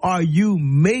 Who are you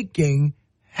making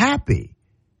happy?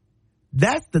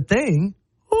 That's the thing.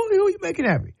 Who are you making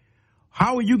happy?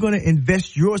 How are you going to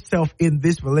invest yourself in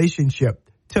this relationship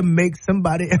to make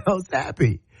somebody else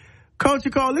happy? Culture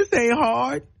Call, this ain't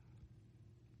hard.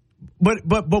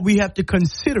 But we have to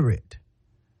consider it.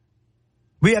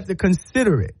 We have to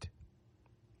consider it.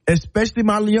 Especially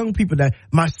my young people,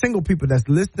 my single people that's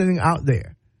listening out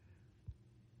there.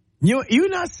 You're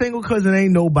not single because it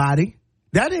ain't nobody.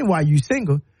 That ain't why you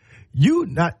single.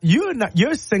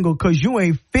 You're single because you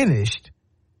ain't finished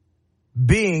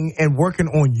being and working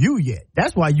on you yet.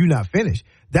 That's why you're not finished.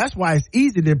 That's why it's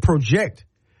easy to project.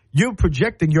 You're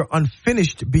projecting your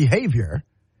unfinished behavior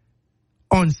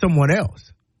on someone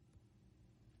else.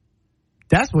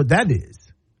 That's what that is.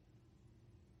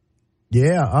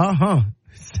 Yeah,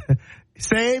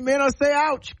 Say amen or say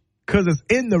ouch, because it's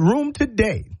in the room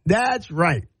today. That's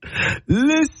right.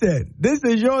 Listen, this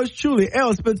is yours truly,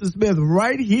 L. Spencer Smith,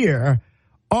 right here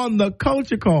on the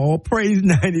Culture Call, Praise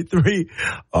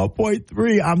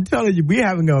 93.3. I'm telling you, we're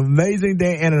having an amazing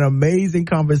day and an amazing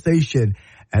conversation.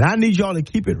 And I need y'all to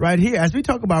keep it right here as we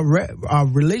talk about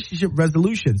relationship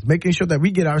resolutions, making sure that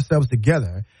we get ourselves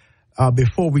together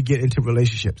before we get into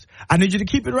relationships. I need you to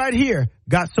keep it right here.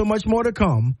 Got so much more to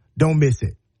come. Don't miss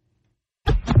it.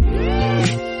 This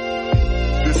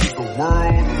is the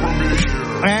world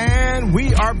premiere. And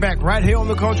we are back right here on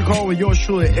the Culture Call with yours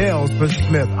truly, L. Spencer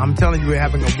Smith. I'm telling you, we're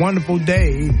having a wonderful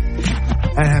day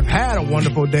and have had a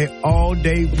wonderful day all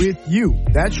day with you.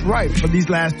 That's right. For these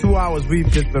last 2 hours,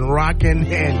 we've just been rocking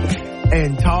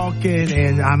and talking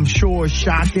and I'm sure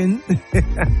shocking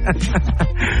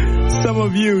some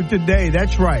of you today.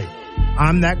 That's right.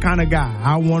 I'm that kind of guy.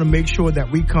 I want to make sure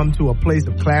that we come to a place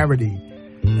of clarity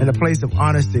and a place of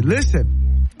honesty.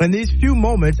 Listen, in these few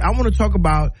moments, I want to talk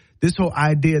about this whole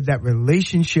idea that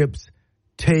relationships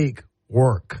take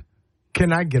work.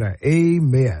 Can I get an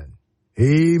amen?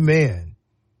 Amen.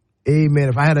 Amen.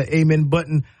 If I had an amen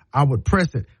button, I would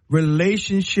press it.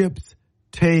 Relationships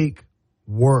take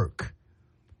work.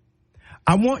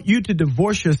 I want you to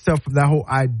divorce yourself from that whole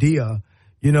idea,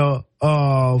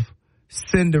 of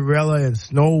Cinderella and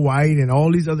Snow White and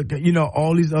all these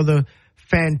other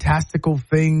fantastical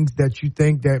things that you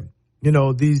think that,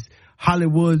 these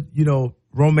Hollywood,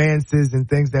 romances and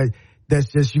things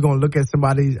that's just, you're going to look at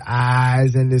somebody's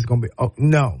eyes and it's going to be, oh,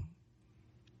 no.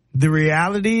 The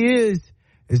reality is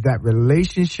that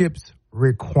relationships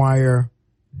require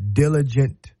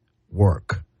diligent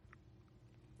work.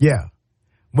 Yeah.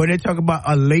 When they talk about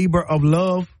a labor of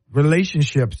love,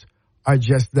 relationships are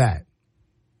just that.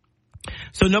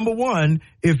 So number one,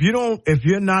 if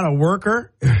you're not a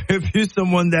worker, if you're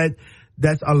someone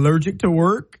that's allergic to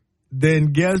work, then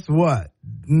guess what?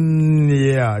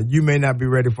 Yeah, you may not be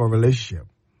ready for a relationship.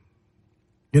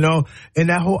 And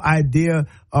that whole idea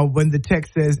of when the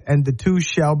text says, and the two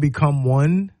shall become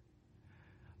one,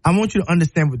 I want you to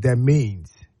understand what that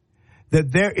means.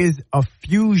 That there is a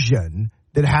fusion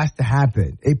that has to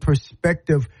happen, a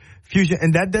perspective fusion.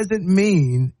 And that doesn't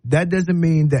mean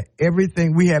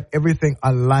that we have everything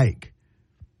alike.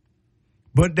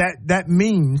 But that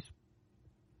means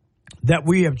that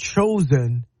we have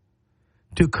chosen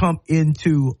to come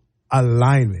into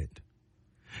alignment.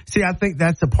 See, I think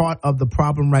that's a part of the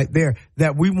problem right there,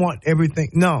 that we want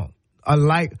everything. No, a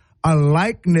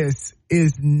likeness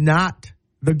is not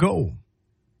the goal.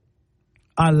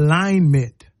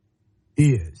 Alignment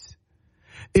is.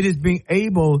 It is being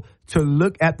able to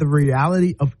look at the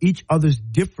reality of each other's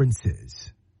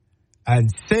differences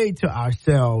and say to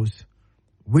ourselves,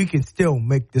 we can still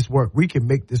make this work. We can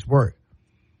make this work.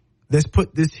 Let's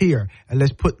put this here and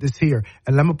let's put this here.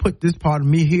 And I'm going to put this part of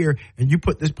me here and you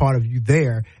put this part of you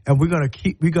there. And we're going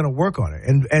to work on it.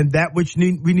 And that which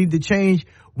we need to change,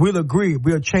 we'll agree.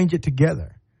 We'll change it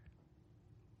together.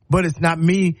 But it's not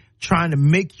me trying to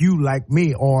make you like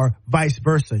me or vice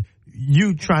versa.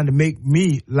 You trying to make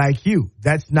me like you.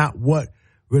 That's not what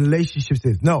relationships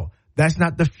is. No, that's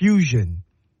not the fusion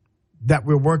that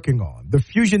we're working on. The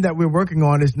fusion that we're working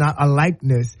on is not a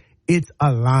likeness. It's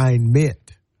alignment.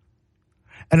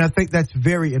 And I think that's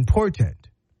very important.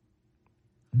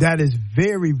 That is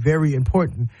very, very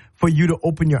important for you to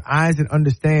open your eyes and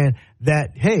understand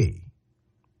that, hey,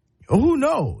 who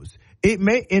knows? It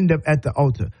may end up at the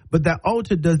altar, but that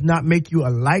altar does not make you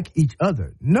alike each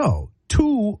other. No,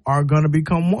 two are going to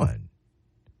become one.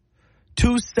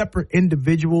 Two separate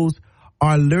individuals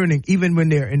are learning, even when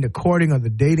they're in the courting or the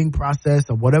dating process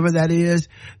or whatever that is.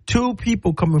 Two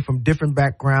people coming from different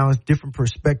backgrounds, different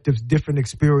perspectives, different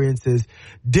experiences,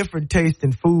 different taste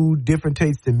in food, different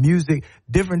taste in music,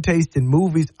 different taste in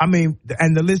movies. I mean,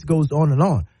 and the list goes on and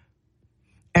on.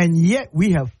 And yet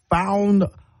we have found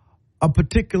a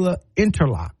particular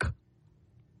interlock.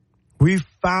 We've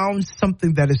found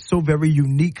something that is so very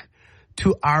unique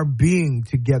to our being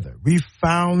together. We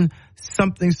found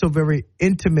something so very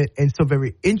intimate and so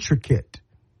very intricate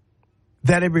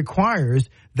that it requires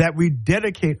that we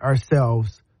dedicate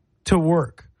ourselves to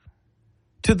work,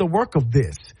 to the work of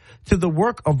this, to the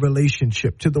work of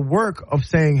relationship, to the work of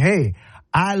saying, hey,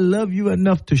 I love you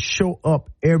enough to show up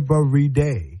every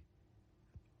day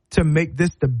to make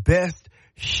this the best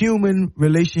human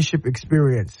relationship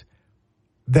experience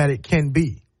that it can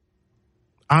be.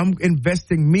 I'm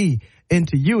investing me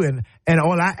into you, and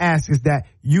all I ask is that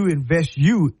you invest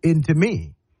you into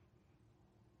me,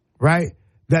 right?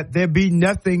 That there be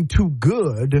nothing too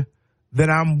good that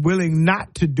I'm willing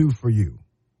not to do for you.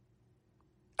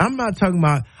 I'm not talking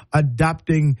about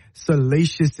adopting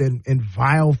salacious and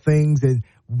vile things and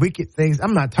wicked things.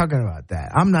 I'm not talking about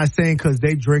that. I'm not saying because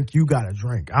they drink, you got to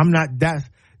drink.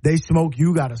 They smoke,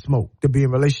 you got to smoke to be in a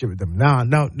relationship with them. No,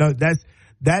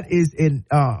 that is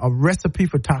a recipe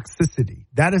for toxicity.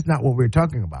 That is not what we're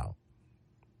talking about.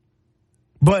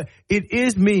 But it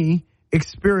is me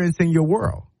experiencing your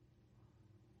world.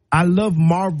 I love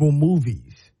Marvel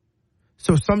movies.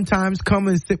 So sometimes come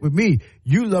and sit with me.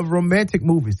 You love romantic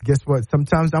movies. Guess what?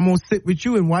 Sometimes I'm going to sit with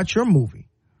you and watch your movie.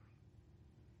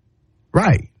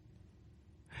 Right.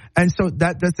 And so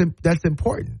that's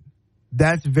important.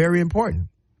 That's very important.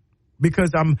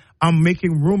 Because I'm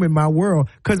making room in my world.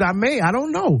 Because I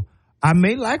don't know. I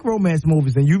may like romance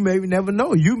movies, and you may never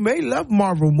know. You may love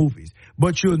Marvel movies,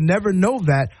 but you'll never know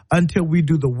that until we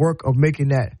do the work of making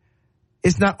that.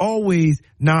 It's not always,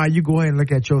 you go ahead and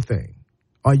look at your thing.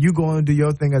 Or you go and do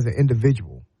your thing as an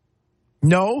individual.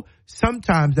 No,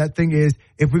 sometimes that thing is,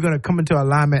 if we're going to come into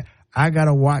alignment, I got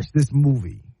to watch this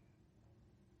movie.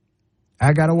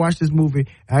 I got to watch this movie.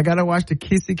 I got to watch the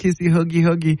kissy,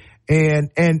 huggy,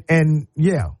 and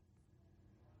yeah.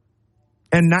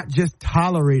 And not just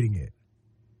tolerating it,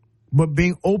 but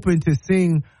being open to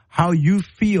seeing how you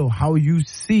feel, how you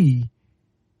see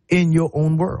in your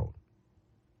own world.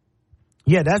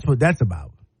 Yeah, that's what that's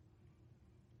about.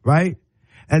 Right?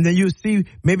 And then you see,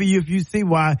 maybe if you see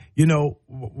why,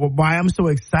 why I'm so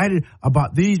excited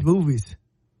about these movies.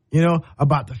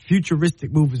 About the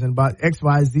futuristic movies and about X,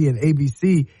 Y, Z and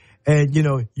ABC. And,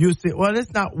 you say, well,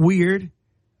 it's not weird.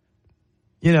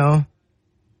 I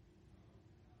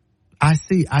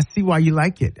see why you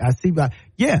like it. I see why.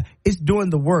 Yeah, it's doing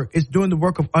the work. It's doing the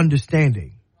work of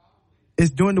understanding.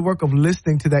 It's doing the work of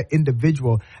listening to that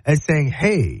individual and saying,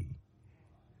 hey,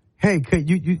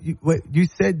 you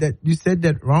said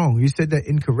that wrong. You said that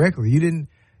incorrectly. You didn't.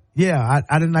 Yeah,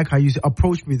 I didn't like how you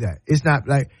approached me that. It's not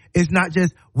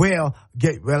just,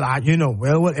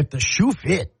 if the shoe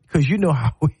fit, because you know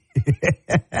how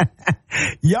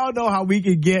y'all know how we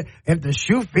can get, if the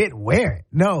shoe fit, wear it.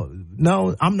 No,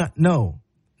 I'm not I'm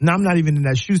not even in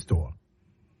that shoe store.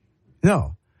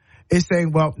 No, it's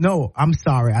saying, well, no, I'm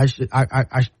sorry.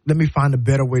 Let me find a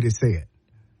better way to say it.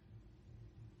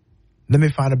 Let me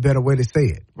find a better way to say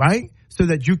it, right? So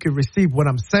that you can receive what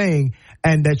I'm saying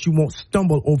and that you won't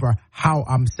stumble over how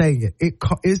I'm saying it.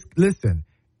 Listen,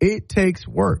 it takes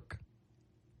work.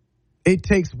 It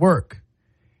takes work.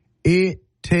 It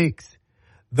takes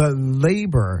the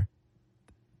labor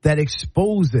that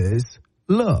exposes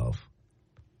love.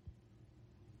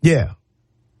 Yeah.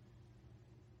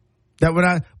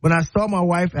 That when I saw my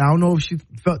wife, and I don't know if she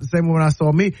felt the same way when I saw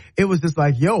me, it was just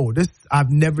like, I've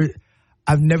never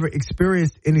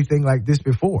experienced anything like this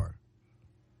before.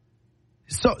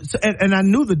 So I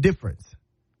knew the difference.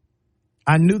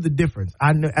 I knew the difference.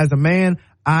 As a man,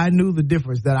 I knew the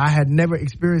difference, that I had never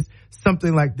experienced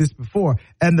something like this before.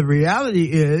 And the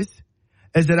reality is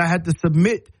that I had to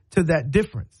submit to that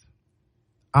difference.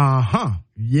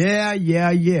 Yeah.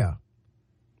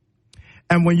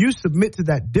 And when you submit to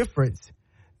that difference,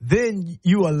 then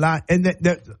you allow, and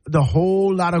the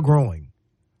whole lot of growing,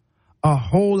 a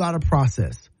whole lot of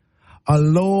process, a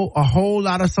whole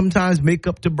lot of sometimes make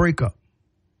up to break up,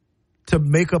 to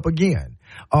make up again,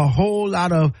 a whole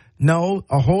lot of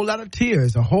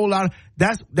tears, a whole lot of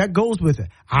that goes with it.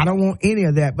 I don't want any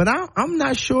of that, but I'm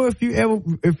not sure if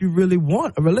you really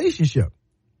want a relationship.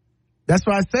 That's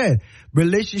why I said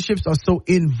relationships are so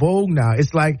in vogue now.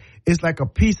 It's like a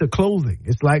piece of clothing.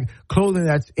 It's like clothing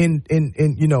that's in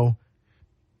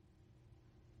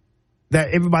that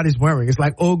everybody's wearing. It's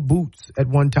like Ugg boots at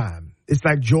one time. It's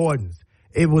like Jordans.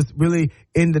 It was really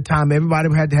in the time everybody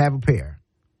had to have a pair.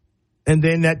 And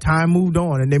then that time moved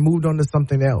on and they moved on to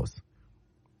something else.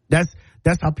 That's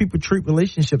how people treat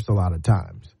relationships a lot of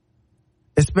times,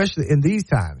 especially in these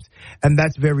times. And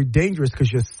that's very dangerous because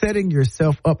you're setting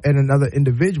yourself up and another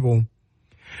individual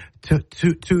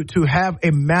to have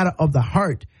a matter of the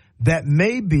heart that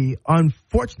may be,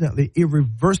 unfortunately,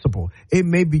 irreversible. It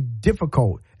may be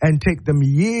difficult and take them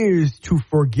years to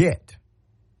forget,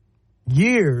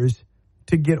 years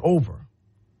to get over.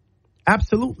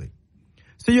 Absolutely.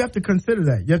 So you have to consider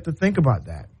that. You have to think about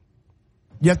that.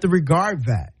 You have to regard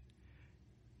that.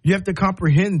 You have to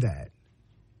comprehend that.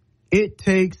 It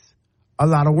takes a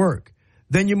lot of work.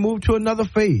 Then you move to another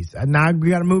phase. And now you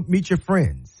got to meet your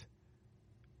friends,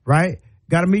 right?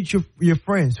 Got to meet your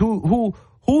friends. Who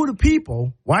are the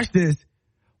people? Watch this.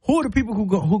 Who are the people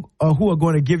who are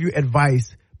going to give you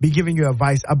advice? Be giving you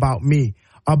advice about me,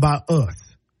 about us.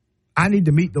 I need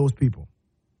to meet those people.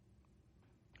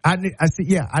 I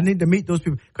need to meet those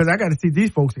people because I got to see these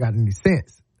folks got any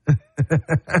sense.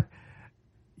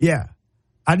 Yeah.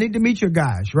 I need to meet your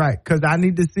guys, right? Because I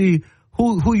need to see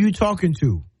who you talking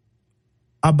to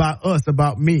about us,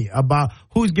 about me, about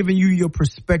who's giving you your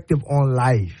perspective on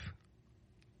life.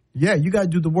 Yeah, you got to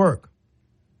do the work.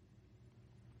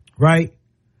 Right?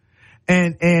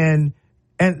 And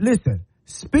listen,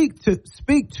 speak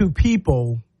to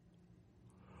people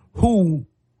who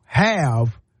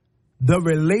have the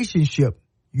relationship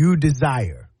you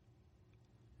desire.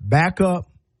 Back up,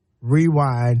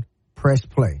 rewind, press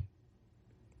play.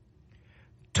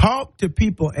 Talk to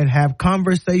people and have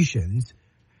conversations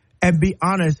and be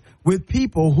honest with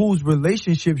people whose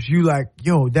relationships you like,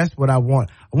 yo, that's what I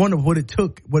want. I wonder what it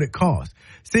took, what it cost.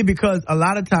 See, because a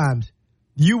lot of times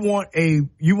you want a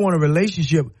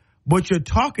relationship, but you're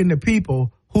talking to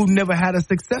people who never had a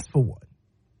successful one.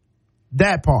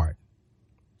 That part.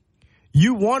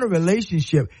 You want a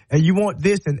relationship and you want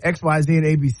this and X, Y, Z, and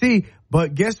ABC,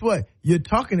 but guess what? You're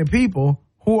talking to people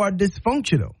who are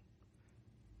dysfunctional.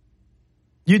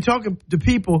 You're talking to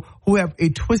people who have a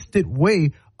twisted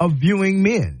way of viewing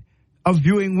men, of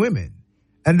viewing women.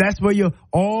 And that's where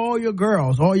all your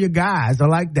girls, all your guys are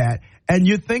like that. And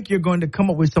you think you're going to come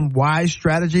up with some wise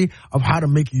strategy of how to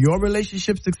make your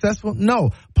relationship successful? No.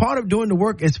 Part of doing the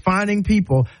work is finding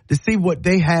people to see what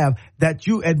they have that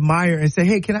you admire and say,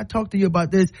 hey, can I talk to you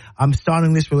about this? I'm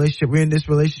starting this relationship. We're in this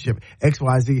relationship, X,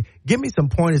 Y, Z. Give me some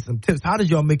pointers, some tips. How did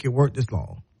y'all make it work this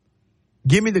long?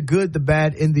 Give me the good, the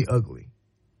bad, and the ugly.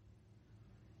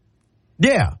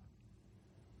 Yeah.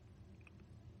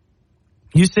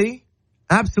 You see?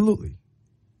 Absolutely.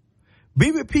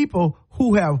 Be with people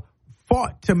who have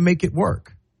fought to make it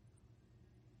work.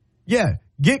 Yeah.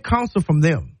 Get counsel from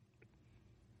them.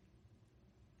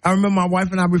 I remember my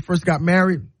wife and I, we first got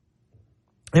married,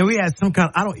 and we had some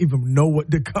I don't even know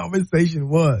what the conversation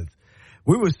was.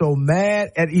 We were so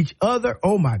mad at each other.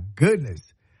 Oh, my goodness.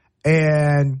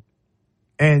 And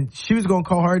she was going to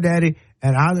call her daddy,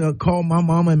 and I called my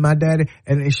mama and my daddy,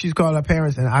 and she's called her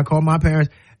parents, and I called my parents.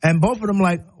 And both of them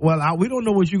like, well, we don't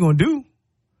know what you're going to do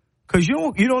because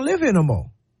you don't live here no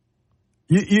more.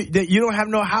 You don't have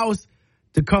no house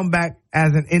to come back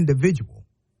as an individual.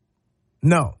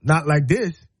 No, not like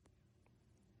this.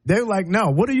 They're like, no,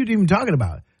 what are you even talking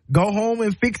about? Go home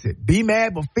and fix it. Be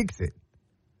mad, but fix it.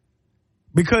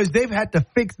 Because they've had to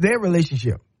fix their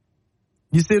relationship.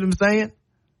 You see what I'm saying?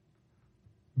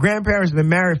 Grandparents have been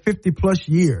married 50 plus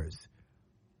years.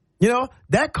 You know,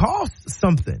 that costs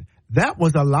something. That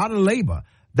was a lot of labor.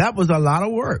 That was a lot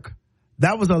of work.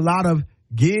 That was a lot of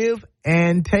give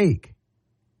and take.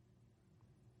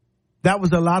 That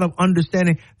was a lot of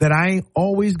understanding that I ain't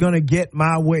always going to get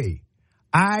my way.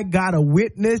 I got a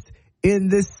witness in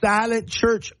this silent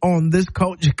church on this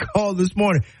culture call this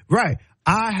morning. Right.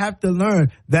 I have to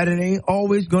learn that it ain't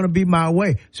always going to be my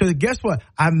way. So guess what?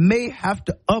 I may have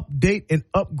to update and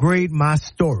upgrade my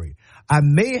story. I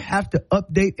may have to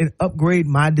update and upgrade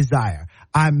my desire.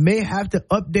 I may have to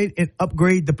update and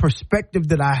upgrade the perspective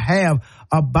that I have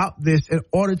about this in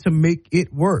order to make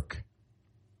it work.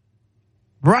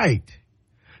 Right.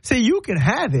 See, you can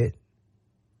have it,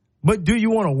 but do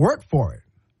you want to work for it?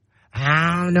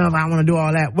 I don't know if I want to do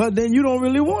all that. Well, then you don't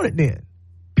really want it then.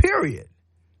 Period.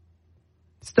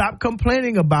 Stop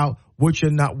complaining about what you're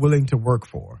not willing to work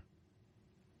for.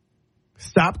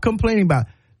 Stop complaining about,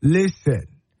 listen,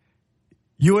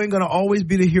 you ain't going to always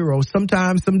be the hero.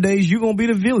 Sometimes, some days, you're going to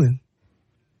be the villain.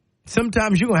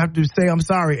 Sometimes you're going to have to say, I'm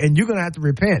sorry, and you're going to have to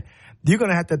repent. You're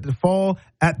going to have to fall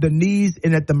at the knees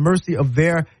and at the mercy of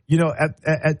their,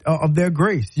 of their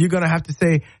grace. You're going to have to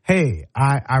say, hey,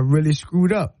 I really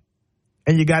screwed up.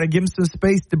 And you got to give them some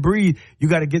space to breathe. You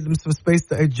got to give them some space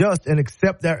to adjust and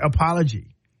accept their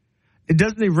apology. It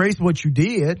doesn't erase what you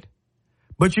did,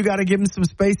 but you got to give them some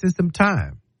space and some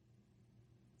time.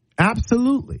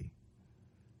 Absolutely.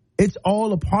 It's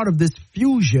all a part of this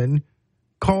fusion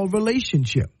called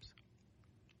relationships.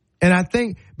 And I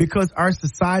think because our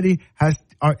society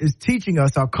is teaching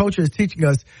us, our culture is teaching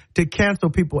us to cancel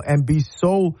people and be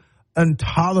so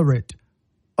intolerant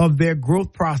of their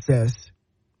growth process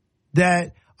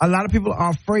that a lot of people are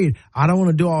afraid. I don't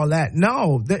want to do all that.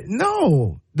 No.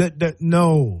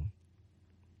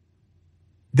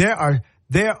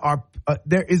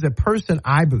 There is a person,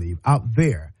 I believe, out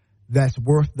there that's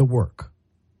worth the work.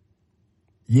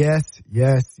 Yes.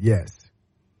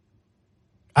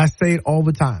 I say it all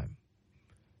the time.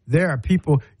 There are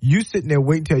people, you sitting there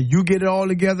waiting till you get it all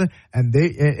together, and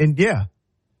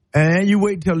you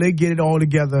wait till they get it all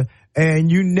together,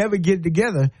 and you never get it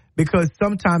together because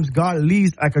sometimes God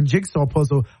leaves like a jigsaw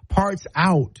puzzle parts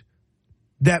out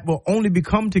that will only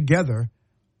become together,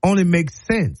 only makes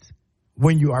sense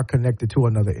when you are connected to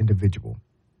another individual.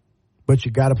 But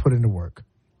you got to put in the work.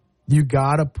 You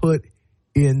got to put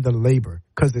in the labor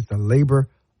because it's a labor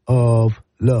of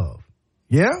love.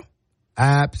 Yeah,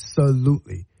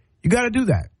 absolutely. You got to do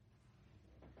that.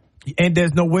 And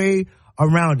there's no way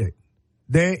around it.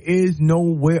 There is no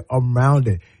way around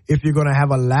it. If you're going to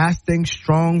have a lasting,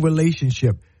 strong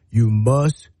relationship, you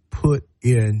must put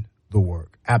in the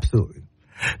work. Absolutely.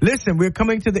 Listen, we're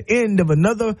coming to the end of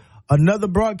another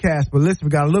broadcast, but listen,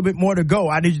 we got a little bit more to go.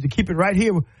 I need you to keep it right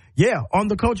here. Yeah, on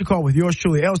the Culture Call with yours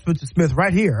truly, L. Spencer Smith,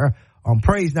 right here on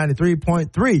Praise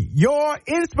 93.3, your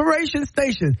inspiration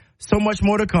station. So much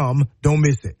more to come. Don't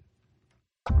miss it.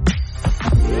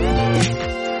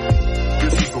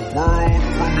 This is the world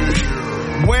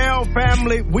premiere. Well,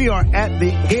 family, we are at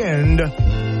the end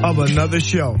of another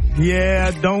show.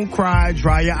 Yeah, don't cry,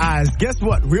 dry your eyes. Guess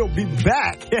what? We'll be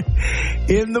back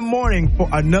in the morning for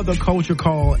another Culture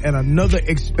Call and another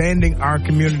expanding our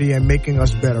community and making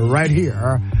us better right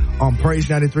here on Praise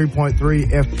 93.3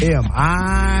 FM.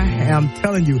 I am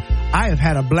telling you, I have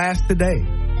had a blast today.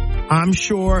 I'm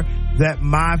sure that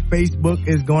my Facebook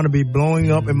is going to be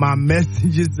blowing up and my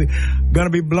messages are going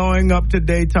to be blowing up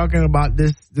today talking about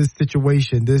this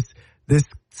situation, this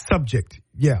subject.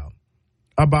 Yeah.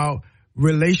 About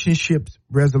relationships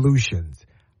resolutions.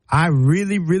 I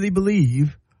really, really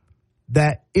believe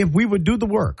that if we would do the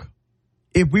work,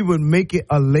 if we would make it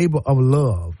a labor of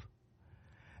love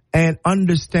and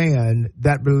understand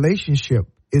that relationship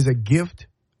is a gift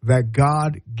that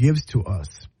God gives to us.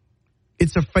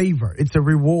 It's a favor. It's a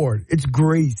reward. It's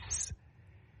grace.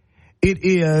 It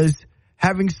is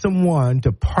having someone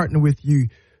to partner with you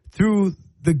through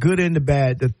the good and the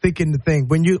bad, the thick and the thin.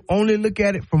 When you only look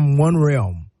at it from one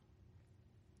realm,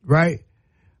 right?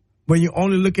 When you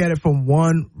only look at it from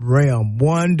one realm,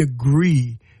 1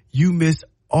 degree, you miss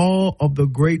all of the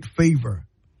great favor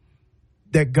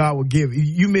that God will give.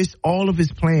 You miss all of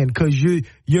his plan because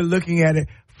you're looking at it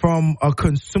from a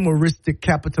consumeristic,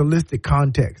 capitalistic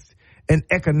context. An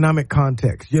economic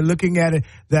context. You're looking at it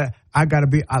that I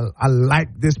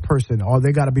like this person or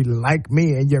they got to be like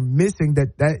me. And you're missing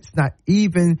that's not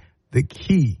even the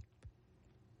key.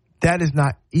 That is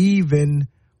not even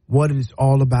what it is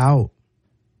all about.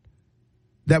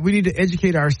 That we need to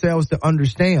educate ourselves to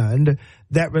understand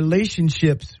that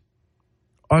relationships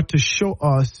are to show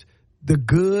us the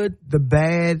good, the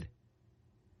bad,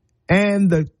 and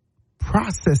the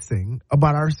processing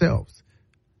about ourselves.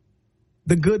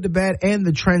 The good, the bad, and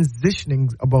the transitioning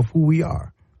about who we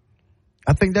are.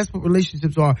 I think that's what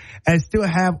relationships are. And still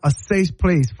have a safe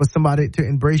place for somebody to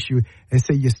embrace you and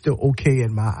say you're still okay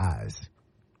in my eyes.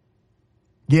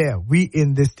 Yeah, we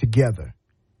in this together.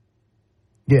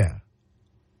 Yeah.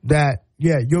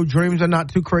 Your dreams are not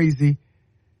too crazy.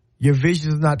 Your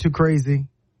visions are not too crazy.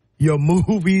 Your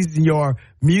movies, your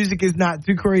music is not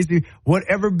too crazy.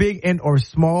 Whatever big and or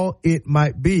small it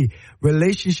might be.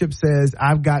 Relationship says,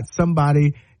 I've got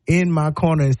somebody in my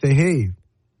corner and say, hey,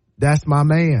 that's my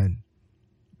man.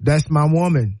 That's my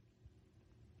woman.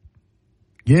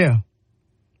 Yeah.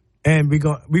 And we're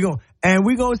going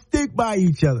to stick by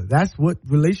each other. That's what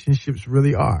relationships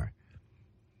really are.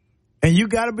 And you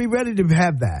got to be ready to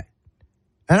have that.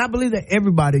 And I believe that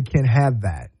everybody can have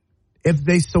that if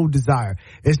they so desire.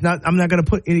 I'm not going to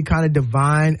put any kind of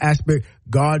divine aspect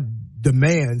God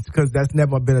demands because that's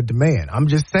never been a demand. I'm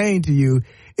just saying to you,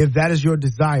 if that is your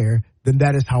desire, then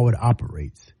that is how it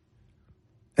operates.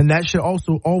 And that should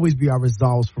also always be our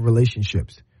resolves for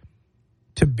relationships.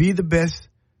 To be the best,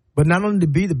 but not only to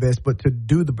be the best, but to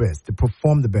do the best, to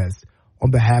perform the best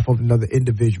on behalf of another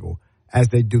individual as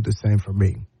they do the same for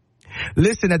me.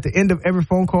 Listen, at the end of every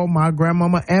phone call, my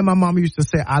grandmama and my mama used to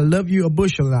say, I love you a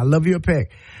bushel and I love you a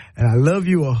peck. And I love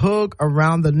you a hug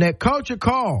around the neck. Culture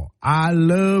Call, I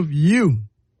love you.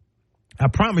 I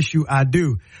promise you I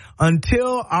do.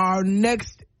 Until our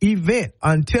next event,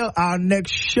 until our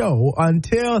next show,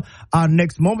 until our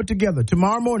next moment together,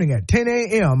 tomorrow morning at 10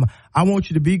 a.m., I want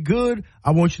you to be good.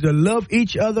 I want you to love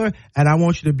each other, and I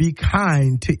want you to be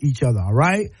kind to each other, all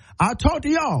right? I'll talk to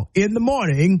y'all in the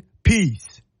morning.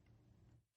 Peace.